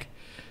sounds like,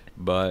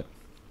 but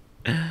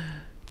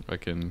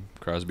fucking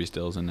Crosby,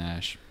 Stills, and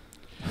Nash.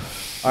 All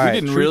We right,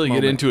 didn't truth really get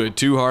moment. into it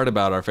too hard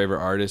about our favorite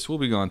artists. We'll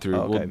be going through.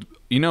 Oh, okay.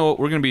 You know what?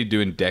 We're going to be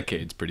doing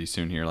decades pretty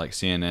soon here, like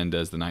CNN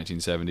does the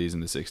 1970s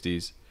and the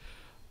 60s.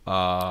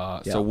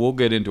 Yeah. So we'll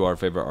get into our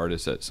favorite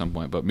artists at some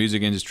point. But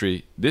music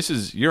industry,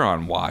 you're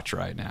on watch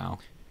right now.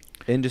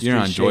 Industry You're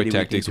on Joy shady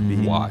Tactics we need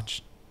to be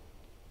watch.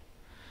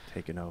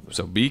 taking over.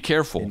 So be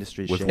careful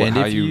Industry with shady. what, And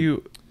how if you.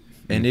 you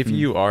and if Mhm.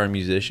 you are a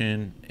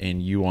musician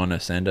and you want to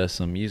send us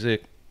some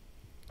music,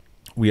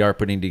 we are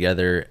putting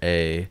together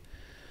a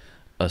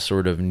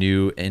sort of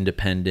new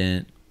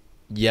independent.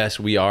 Yes,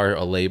 we are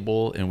a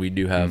label and we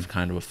do have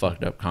kind of a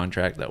fucked up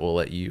contract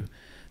that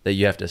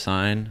you have to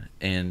sign,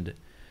 and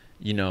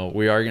you know,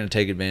 we are going to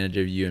take advantage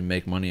of you and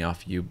make money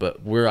off you,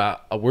 but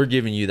we're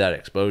giving you that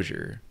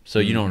exposure, so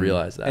you don't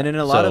realize that. And in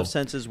a lot So- of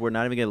senses, we're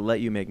not even going to let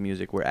you make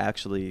music. We're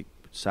actually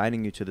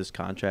signing you to this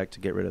contract to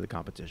get rid of the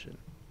competition.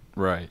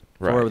 Right.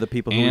 For the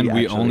people who And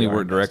we actually only are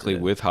work directly invested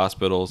in. with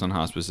hospitals and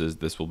hospices.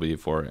 This will be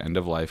for end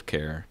of life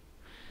care.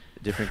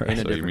 different. In a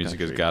So different your music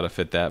has country. got to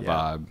fit that Yeah.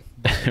 vibe.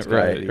 It's gotta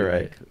Right, be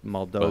right. like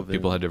Moldovan. But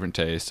people have different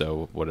tastes,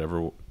 so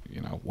whatever,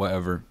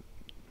 whatever.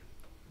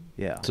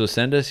 Yeah. So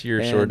send us your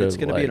and sort of it's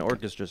gonna be an like,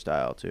 orchestra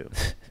style too.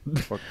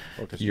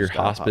 Orchestra your style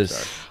pop hospice.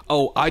 star.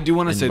 Oh, I do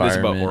want to say this about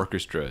Environment.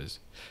 orchestras.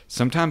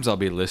 Sometimes I'll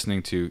be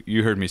listening to.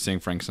 You heard me sing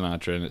Frank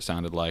Sinatra, and it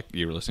sounded like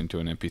you were listening to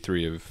an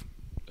MP3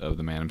 of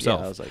the man himself.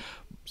 Yeah, that was like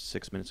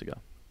 6 minutes ago.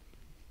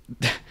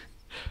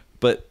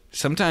 But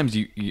sometimes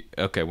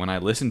okay, when I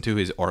listen to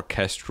his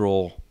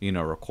orchestral,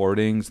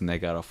 recordings, and they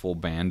got a full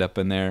band up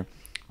in there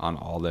on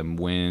all them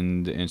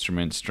wind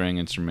instruments, string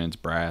instruments,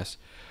 brass,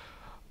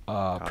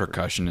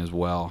 percussion as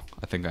well.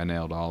 I think I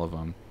nailed all of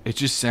them. It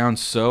just sounds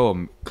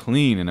so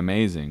clean and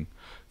amazing.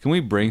 Can we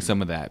bring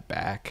some of that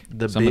back?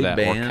 Some big of that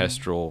band?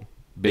 orchestral,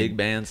 Big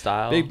band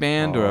style. big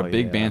band, or Oh, a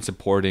big yeah. band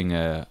supporting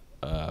a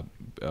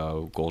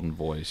golden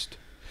voiced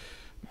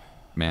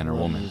man or I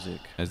love woman,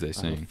 music. as they I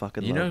sing.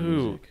 fucking You love know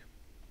who- music.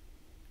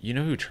 You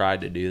know who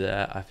tried to do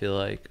that? I feel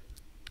like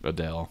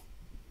Adele,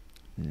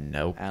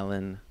 nope.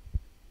 Alan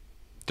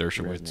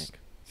Dershowitz.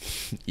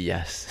 Resnick.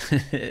 Yes.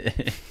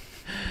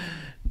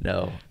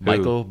 No.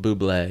 Michael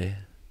Bublé.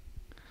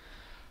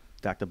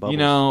 Dr.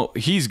 Bubbles.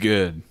 He's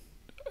good.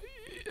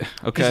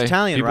 Okay, He's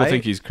Italian, people right?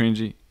 think he's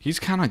cringy. He's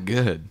kind of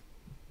good.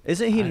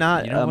 Isn't he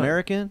not you know what?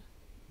 American?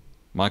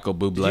 Michael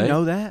Bublé. Did you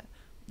know that?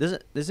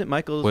 Isn't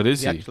Michael's... What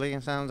is he? Actually,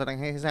 it sounds like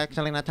he's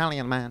actually an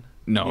Italian man.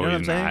 No, You know what he's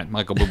I'm saying? not.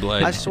 Michael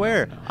Bublé. I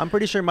swear. I'm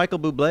pretty sure Michael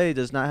Bublé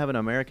does not have an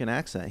American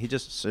accent. He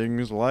just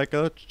sings like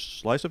a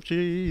slice of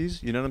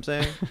cheese. You know what I'm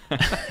saying?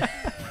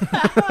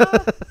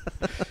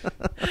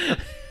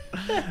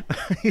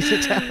 He's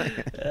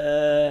Italian.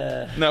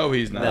 No,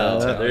 he's not. No,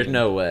 Italian. there's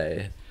no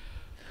way.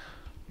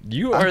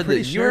 You I'm are pretty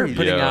you sure are he's-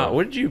 putting Yo. out.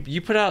 What did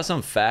you put out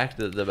some fact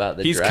about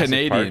the He's Jurassic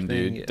Canadian, Park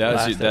thing dude.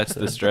 last That's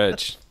the episode?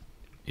 stretch.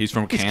 He's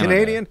from He's Canada.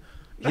 Canadian?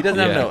 He doesn't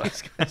Yeah.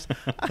 have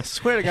no. I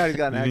swear to God he's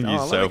got an accent. He's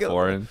Oh, let so me go-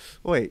 foreign.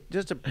 Wait,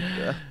 just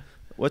a...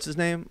 what's his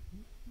name?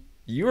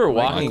 You are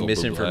walking Michael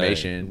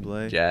misinformation,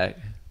 Bublé. Jack.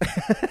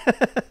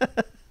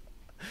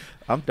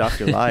 I'm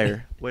Dr.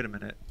 Liar. Wait a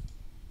minute.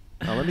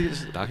 Oh, let me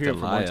just Dr. hear it for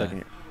Liar. 1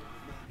 second.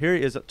 Here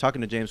he is talking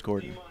to James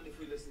Corden. Do you mind if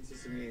we listen to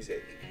some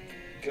music?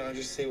 Can I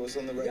just see what's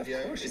on the radio?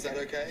 Is that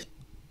okay?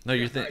 No,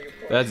 you're thinking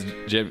That's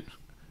Jim.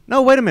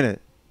 No, wait a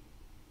minute.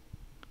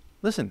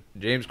 Listen.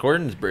 James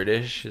Corden's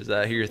British. Is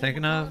that who you're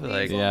thinking of?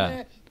 Like,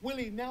 Yeah.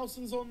 Willie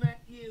Nelson's on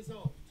that years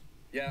old.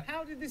 Yeah.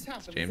 How did this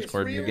happen? James Is this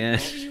Corden real? again.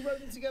 How you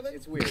wrote it together?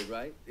 It's weird,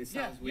 right? It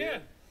sounds Yeah,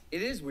 weird.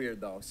 It is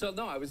weird though. So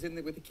no, I was in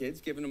there with the kids,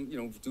 giving them,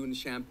 doing the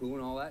shampoo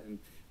and all that, and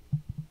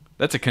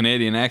That's a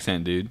Canadian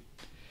accent, dude.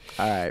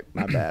 All right,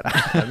 my bad.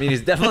 I mean,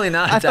 he's definitely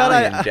not I thought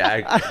Italian,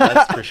 Jack.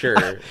 That's for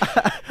sure.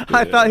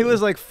 I thought he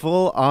was like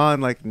full on,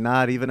 like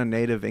not even a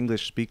native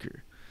English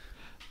speaker.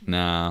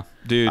 Nah,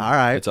 dude. All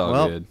right, It's all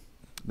well, good.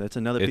 That's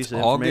another It's piece of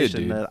all good,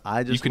 information dude. that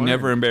I just You can learned.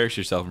 never embarrass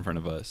yourself in front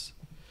of us.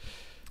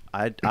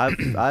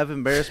 I've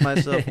embarrassed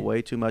myself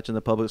way too much in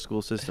the public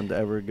school system to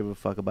ever give a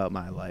fuck about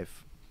my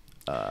life.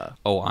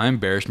 Oh, I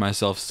embarrassed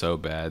myself so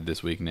bad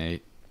this week,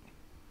 Nate.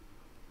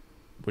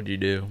 What'd you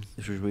do?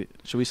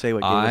 Should we say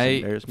what gave us I,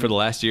 embarrassment? for the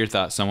last year,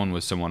 thought someone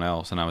was someone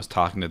else, and I was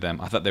talking to them.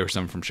 I thought they were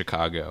someone from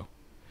Chicago.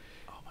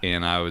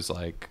 And I was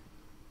like,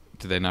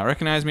 did they not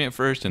recognize me at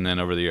first? And then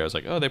over the year, I was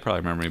like, oh, they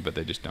probably remember me, but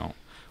they just don't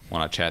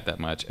want to chat that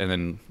much. And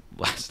then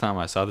last time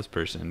I saw this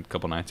person a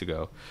couple nights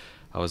ago,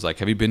 I was like,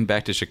 have you been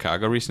back to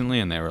Chicago recently?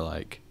 And they were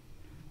like,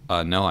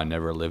 no, I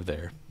never lived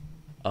there.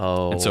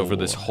 Oh. And so for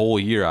this whole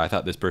year, I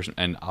thought this person,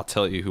 and I'll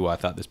tell you who I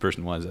thought this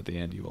person was at the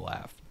end. You will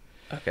laugh.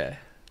 Okay.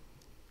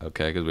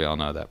 Okay, because we all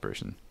know that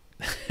person.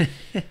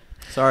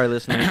 Sorry,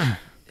 listeners.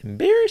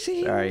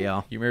 Embarrassing. Sorry,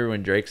 y'all. You remember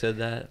when Drake said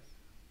that?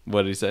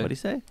 What did he say? What'd he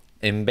say?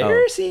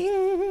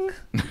 Embarrassing.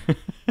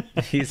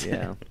 He's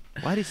Yeah.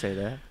 Why'd he say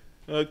that?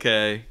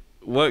 Okay.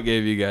 What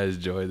gave you guys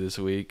joy this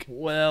week?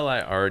 Well,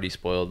 I already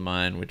spoiled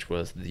mine, which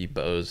was the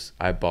Bose.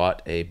 I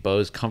bought a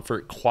Bose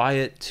Comfort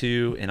Quiet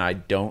 2, and I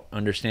don't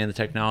understand the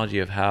technology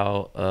of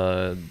how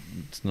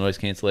noise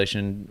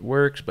cancellation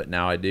works, but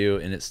now I do,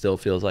 and it still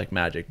feels like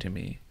magic to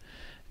me.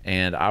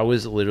 And I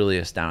was literally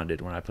astounded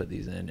when I put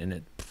these in, and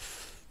it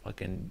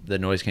fucking the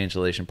noise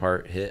cancellation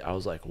part hit. I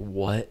was like,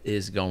 "What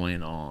is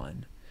going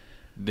on?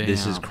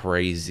 This is Damn.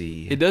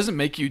 crazy." It doesn't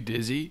make you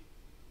dizzy,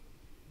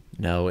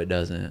 No, it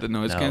doesn't. the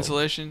noise No.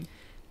 cancellation?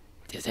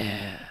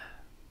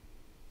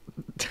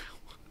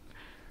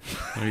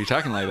 What are you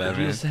talking like that, What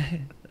did you man?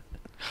 say?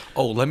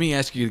 Oh, let me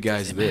ask you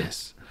guys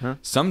this. Huh?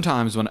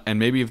 Sometimes when, and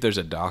maybe if there's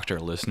a doctor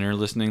listener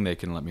listening, they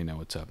can let me know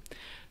what's up.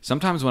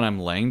 Sometimes when I'm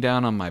laying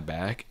down on my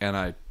back and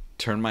I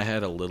turn my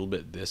head a little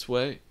bit this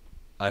way,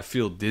 I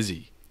feel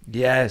dizzy.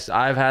 Yes,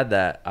 I've had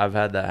that. I've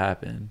had that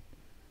happen.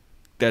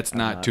 That's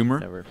not tumor?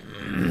 Never.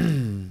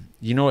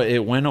 You know, it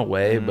went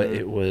away, but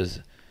it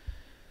was,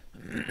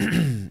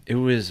 it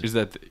was, Is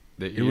that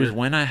the it was ear?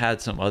 when I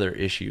had some other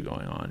issue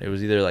going on. It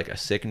was either like a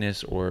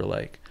sickness or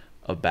like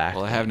a back.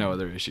 Well, I have thing. no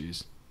other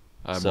issues.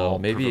 I'm So all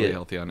maybe perfectly it-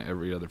 healthy on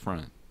every other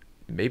front.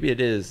 Maybe it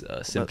is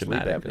About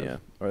symptomatic. sleep apnea,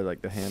 or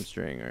like the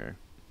hamstring, or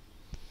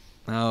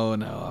No,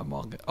 I'm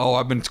all good. Oh,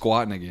 I've been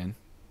squatting again.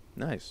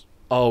 nice.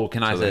 Oh,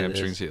 can I So the say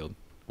hamstring's this? healed.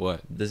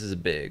 What? This is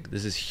big.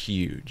 This is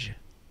huge.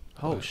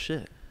 Oh What?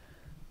 shit.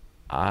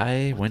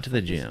 I went to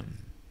the gym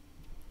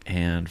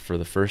And for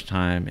the first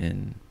time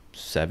in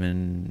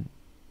 7-8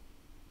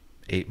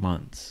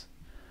 months,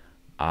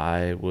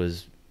 I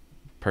was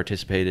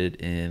participated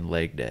in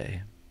leg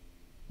day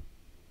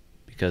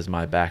because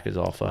my back is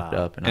all fucked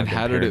up, and And I've been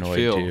how did it paranoid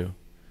feel? too.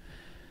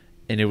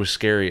 And it was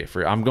scary.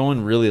 I'm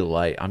going really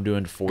light. I'm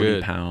doing 40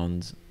 Good.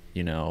 pounds,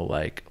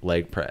 like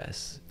leg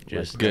press.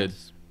 Just Good.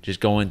 Just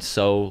going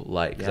so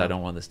light because Yeah. I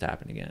don't want this to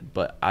happen again.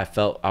 But I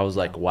was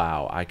like,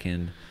 wow, I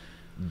can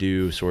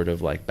do sort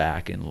of like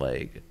back and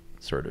leg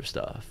sort of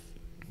stuff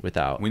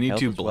without. We need Health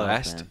to is wealth,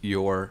 blast man.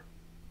 your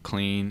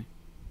clean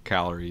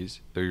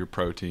calories or your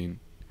protein,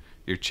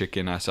 your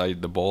chicken. I saw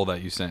the bowl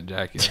that you sent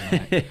Jackie.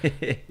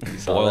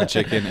 Boiled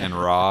chicken and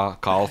raw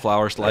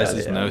cauliflower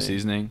slices, yeah, no man.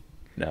 seasoning.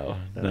 No,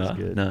 That was no,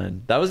 good.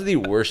 none. That was the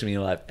worst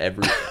meal I've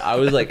ever. I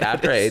was like,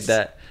 after I ate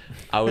that,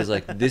 I was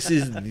like, this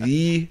is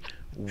the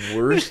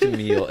worst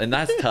meal, and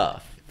that's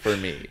tough for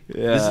me.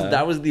 Yeah.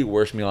 That was the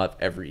worst meal I've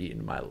ever eaten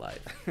in my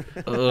life.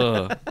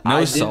 Ugh. I No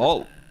didn't-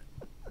 salt.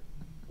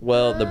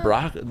 Well,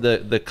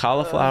 the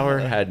cauliflower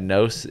had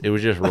it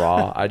was just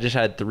raw. I just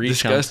had 3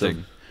 Disgusting.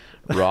 chunks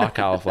of raw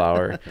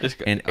cauliflower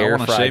and I air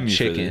wanna shame fried you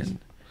for this. chicken,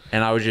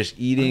 and I was just I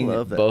eating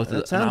love that. both of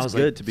That them. And I sounds was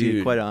good, like, to be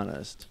dude, quite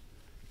honest.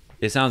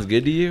 It sounds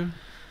good to you?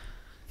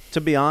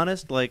 To be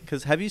honest, like,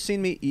 cause have you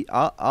seen me eat?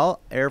 I'll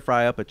air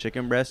fry up a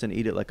chicken breast and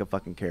eat it like a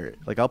fucking carrot.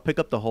 Like, I'll pick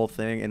up the whole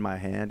thing in my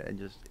hand and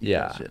just eat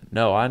Yeah. that shit.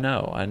 No, I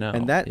know. And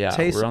that yeah,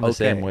 tastes we're on the okay.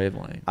 same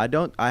wavelength.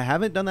 I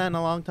haven't done that in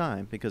a long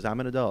time because I'm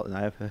an adult and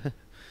I have.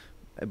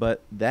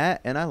 But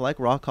that, and I like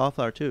raw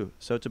cauliflower too.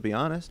 So to be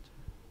honest,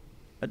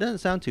 it doesn't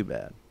sound too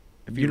bad.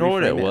 If You know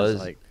what it reframe as, was?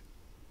 like,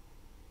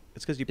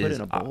 it's because you put it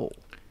in a bowl.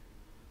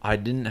 I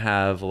didn't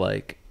have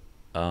like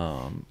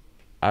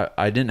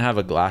I didn't have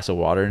a glass of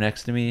water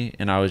next to me,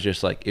 and I was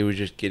just like, it was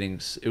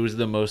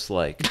the most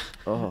like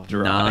Oh,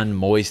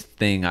 non-moist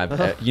thing I've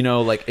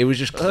like it was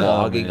just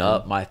clogging man.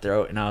 up my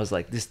throat, and I was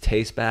like, this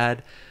tastes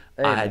bad.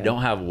 Hey, I man.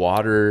 don't have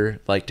water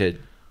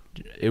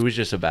it was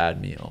just a bad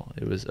meal.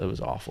 It was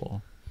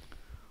awful.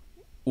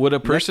 Would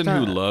a person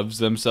who time- loves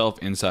themselves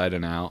inside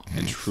and out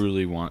and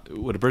truly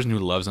would a person who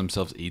loves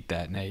themselves eat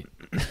that, Nate?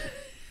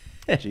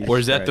 Jesus Or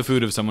is that the Christ.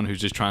 food of someone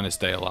who's just trying to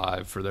stay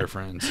alive for their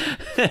friends?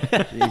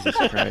 Jesus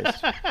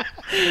Christ.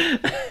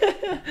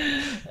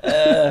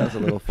 That was a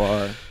little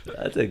far.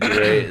 That's a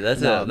great.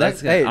 No,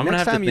 That's hey, I'm gonna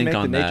next have to time you think make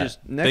on the that.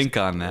 nature's Think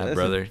on that, listen,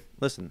 brother.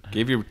 Listen,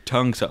 Give your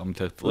tongue something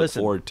to look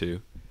Listen. forward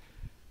to.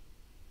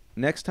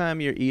 next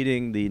time you're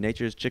eating the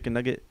Nature's chicken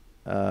nugget,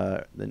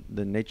 the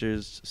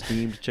Nature's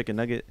steamed chicken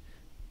nugget,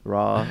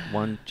 raw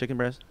one chicken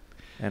breast,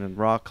 and a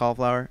raw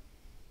cauliflower,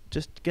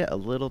 just get a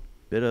little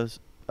bit of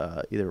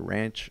either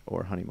ranch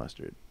or honey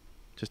mustard,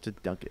 just to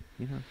dunk it.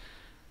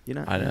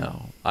 I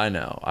know. I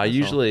That's all.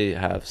 usually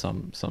have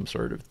some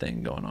sort of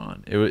thing going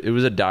on. It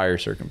was a dire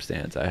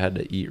circumstance. I had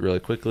to eat really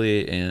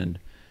quickly,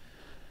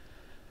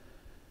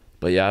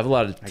 but yeah, I have a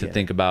lot I to get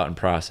think about and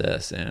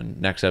process. And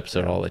next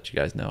episode, I'll let you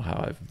guys know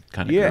how I've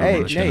kind of Yeah, I hey,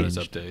 want to Nate. this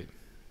update.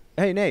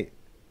 Hey Nate,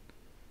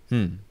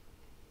 do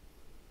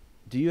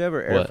you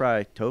ever air What?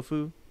 fry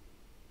tofu?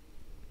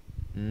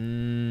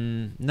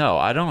 No,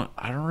 I don't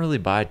really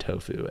buy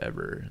tofu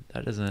ever.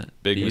 That doesn't.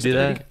 Big do you mistake. do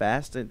Pretty that?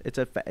 fast, and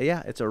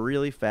it's a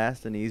really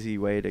fast and easy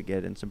way to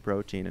get in some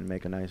protein and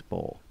make a nice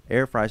bowl.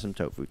 Air fry some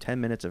tofu, 10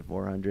 minutes at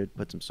 400.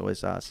 Put some soy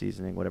sauce,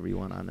 seasoning, whatever you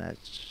want on that.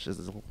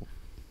 Shizzle.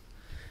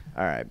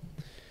 All right.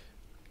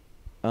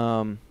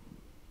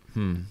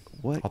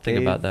 What I'll think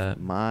about gave that.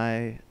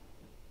 My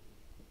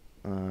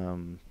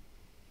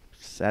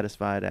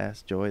satisfied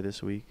ass joy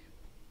this week.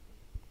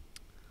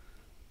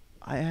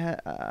 I had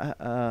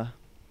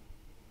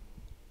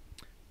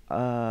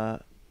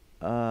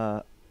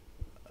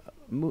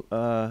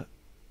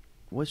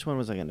which one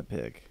was I gonna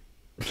pick?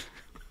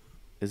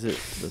 Is it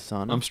the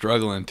sauna? I'm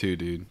struggling too,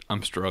 dude.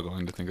 I'm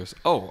struggling to think of.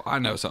 Oh, I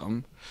know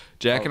something.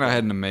 Jack and I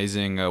had an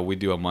amazing. We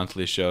do a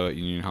monthly show at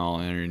Union Hall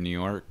in New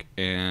York,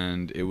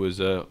 and it was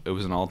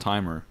an all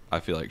timer. I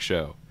feel like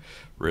show,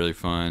 really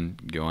fun.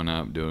 Going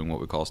up, doing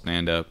what we call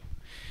stand up,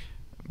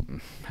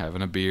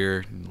 having a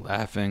beer,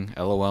 laughing,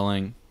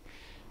 LOLing.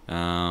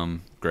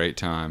 Great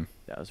time.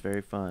 That was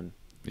very fun.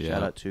 Yeah.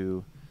 Shout out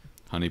to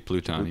Honey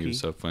Pluton, he Jabuki. was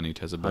so funny.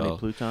 Tessa Honey Bell,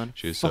 Pluton.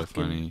 she was so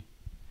Fucking- funny.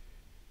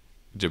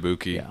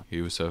 Jabuki, Yeah.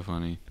 he was so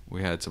funny.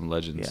 We had some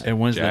legends. Yeah. And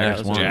when's the Jack,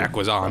 next one? Jack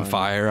was on Fun.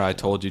 fire. I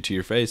told you to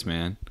your face,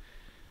 man.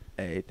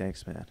 Hey,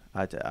 thanks, man.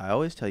 I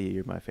always tell you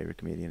you're my favorite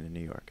comedian in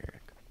New York,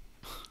 Eric.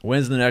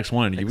 When's the next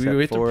one? We Except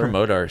have to for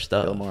promote our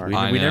stuff. Bill Maher. We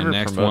I know, never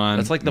next promote. one,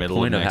 That's like the middle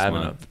of point of next having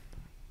month.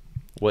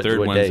 what Third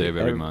what Wednesday day? of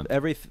every month.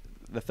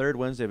 The third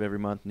Wednesday of every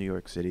month, New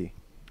York City.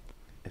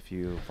 If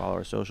you follow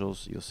our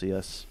socials, you'll see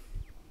us.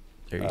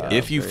 There you go.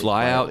 If you very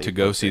fly out quietly to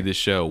go see posted. this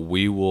show,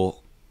 we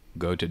will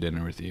go to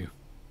dinner with you.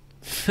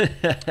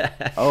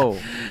 Oh.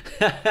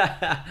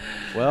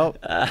 Well.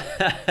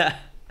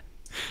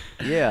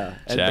 Yeah.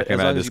 Jack as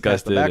and I long as you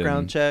pass discussed the it background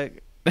and- check.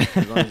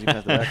 As long as you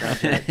pass the background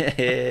check.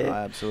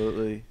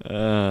 Absolutely.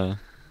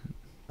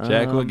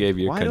 Jack, what gave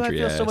your why country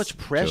do I feel so ass much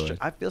pressure? joy?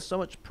 I feel so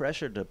much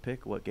pressure to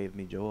pick what gave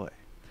me joy.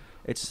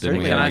 It's Didn't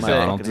we certainly have not my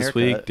McDonald's fucking this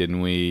week? haircut.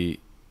 Didn't we?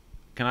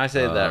 Can I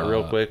say that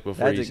real quick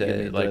before That's you a say give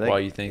me it? Like joy. while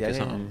you think of Yeah.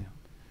 something.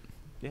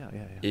 Yeah.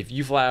 If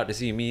you fly out to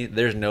see me,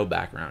 there's no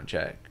background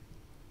check.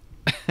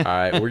 All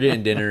right, we're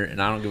getting dinner,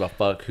 and I don't give a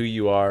fuck who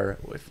you are,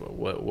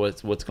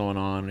 what's going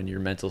on in your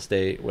mental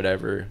state,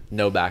 whatever.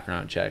 No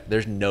background check.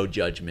 There's no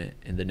judgment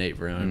in the Nate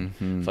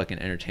Verone fucking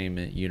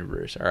entertainment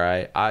universe. All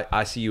right,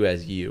 I see you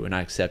as you, and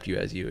I accept you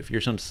as you. If you're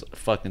some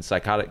fucking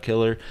psychotic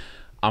killer,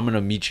 I'm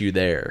gonna meet you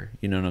there.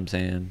 You know what I'm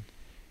saying?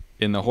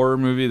 In the horror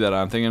movie that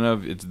I'm thinking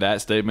of, it's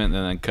that statement,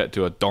 and then cut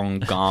to a dong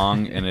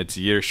gong, and it's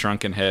your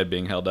shrunken head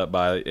being held up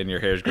by, and your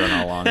hair's growing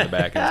all along the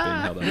back, and it's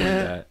being held up like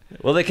that.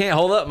 Well, they can't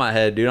hold up my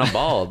head, dude. I'm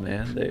bald,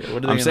 man.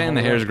 I'm saying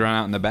the hair's growing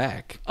out in the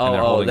back. Oh, and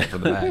they're holding it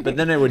from the back. But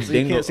then it would So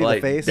you can't see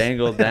the face?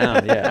 dangle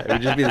down. Yeah, it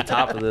would just be the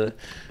top of the.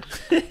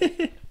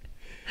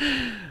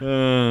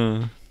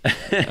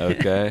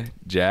 Okay,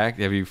 Jack,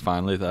 have you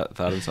finally thought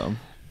of something?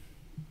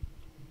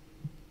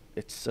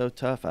 It's so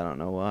tough. I don't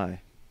know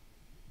why.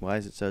 Why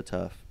is it so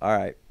tough? All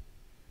right.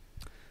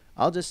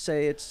 I'll just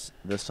say it's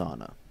the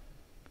sauna.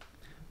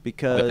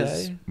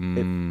 Because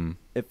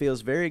it feels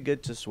very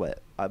good to sweat.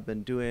 I've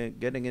been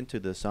getting into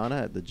the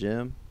sauna at the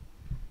gym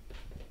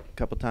a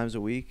couple times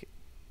a week.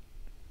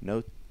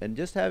 And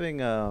just having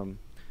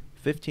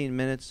 15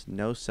 minutes,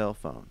 no cell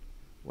phone,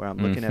 where I'm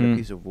looking at a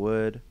piece of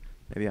wood.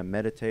 Maybe I'm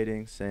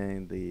meditating,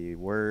 saying the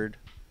word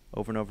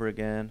over and over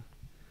again.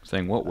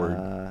 Saying what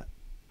word?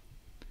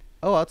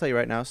 I'll tell you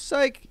right now.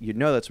 Psych. You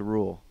know that's a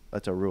rule.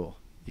 That's a rule.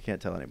 You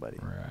can't tell anybody.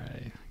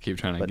 Right. Keep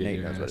trying to But get Nate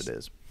your knows what ass. it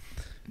is.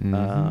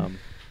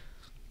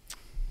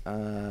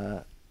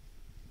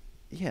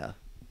 Yeah.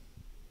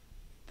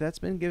 That's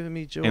been giving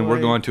me joy. And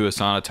we're going to a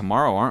sauna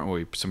tomorrow, aren't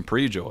we? Some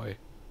pre-joy.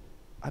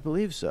 I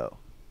believe so.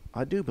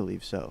 I do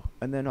believe so.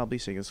 And then I'll be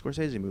singing a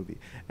Scorsese movie.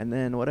 And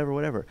then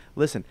whatever.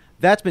 Listen,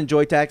 that's been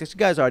Joy Tactics. You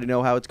guys already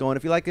know how it's going.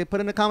 If you like it, put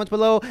in the comments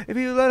below. If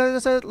you let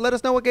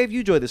us know what gave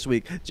you joy this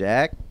week.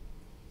 Jack?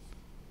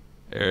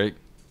 Eric?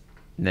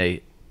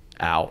 Nate,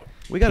 out.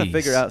 We got to Peace.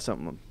 figure out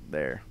something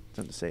there.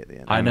 Something to say at the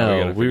end. I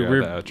know. We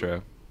We're gotta figure out the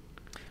outro.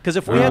 Because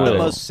if we had the will.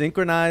 most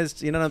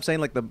synchronized, you know what I'm saying?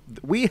 Like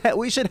we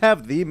should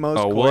have the most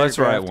let's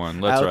write choreographed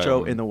one.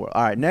 outro in the world.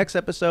 All right, next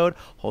episode,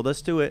 hold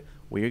us to it.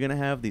 We are gonna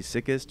have the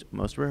sickest,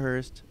 most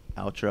rehearsed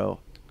outro,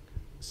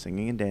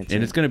 singing and dancing.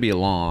 And it's going to be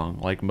long,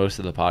 like most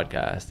of the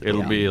podcast.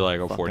 It'll Yeah. be like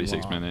a Fucking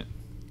 46 long. minute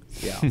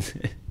Yeah.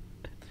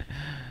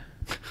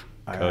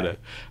 All coda. right.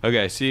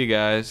 Okay, see you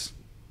guys.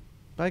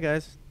 Bye,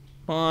 guys.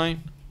 Bye.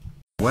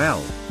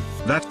 Well,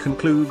 that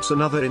concludes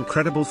another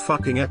incredible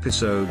fucking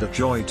episode of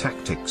Joy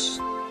Tactics.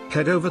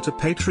 Head over to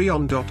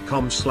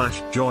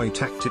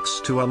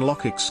patreon.com/joytactics to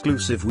unlock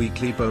exclusive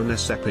weekly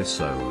bonus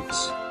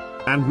episodes.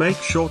 And make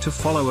sure to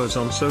follow us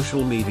on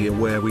social media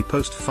where we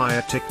post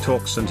fire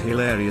TikToks and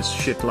hilarious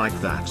shit like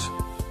that.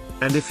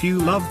 And if you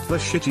loved the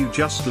shit you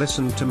just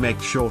listened to, make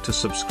sure to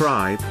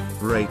subscribe,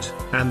 rate,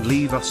 and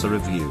leave us a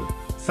review.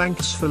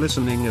 Thanks for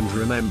listening, and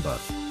remember,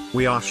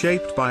 we are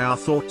shaped by our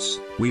thoughts,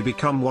 we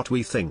become what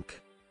we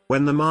think.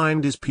 When the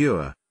mind is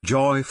pure,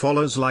 joy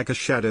follows like a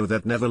shadow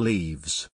that never leaves.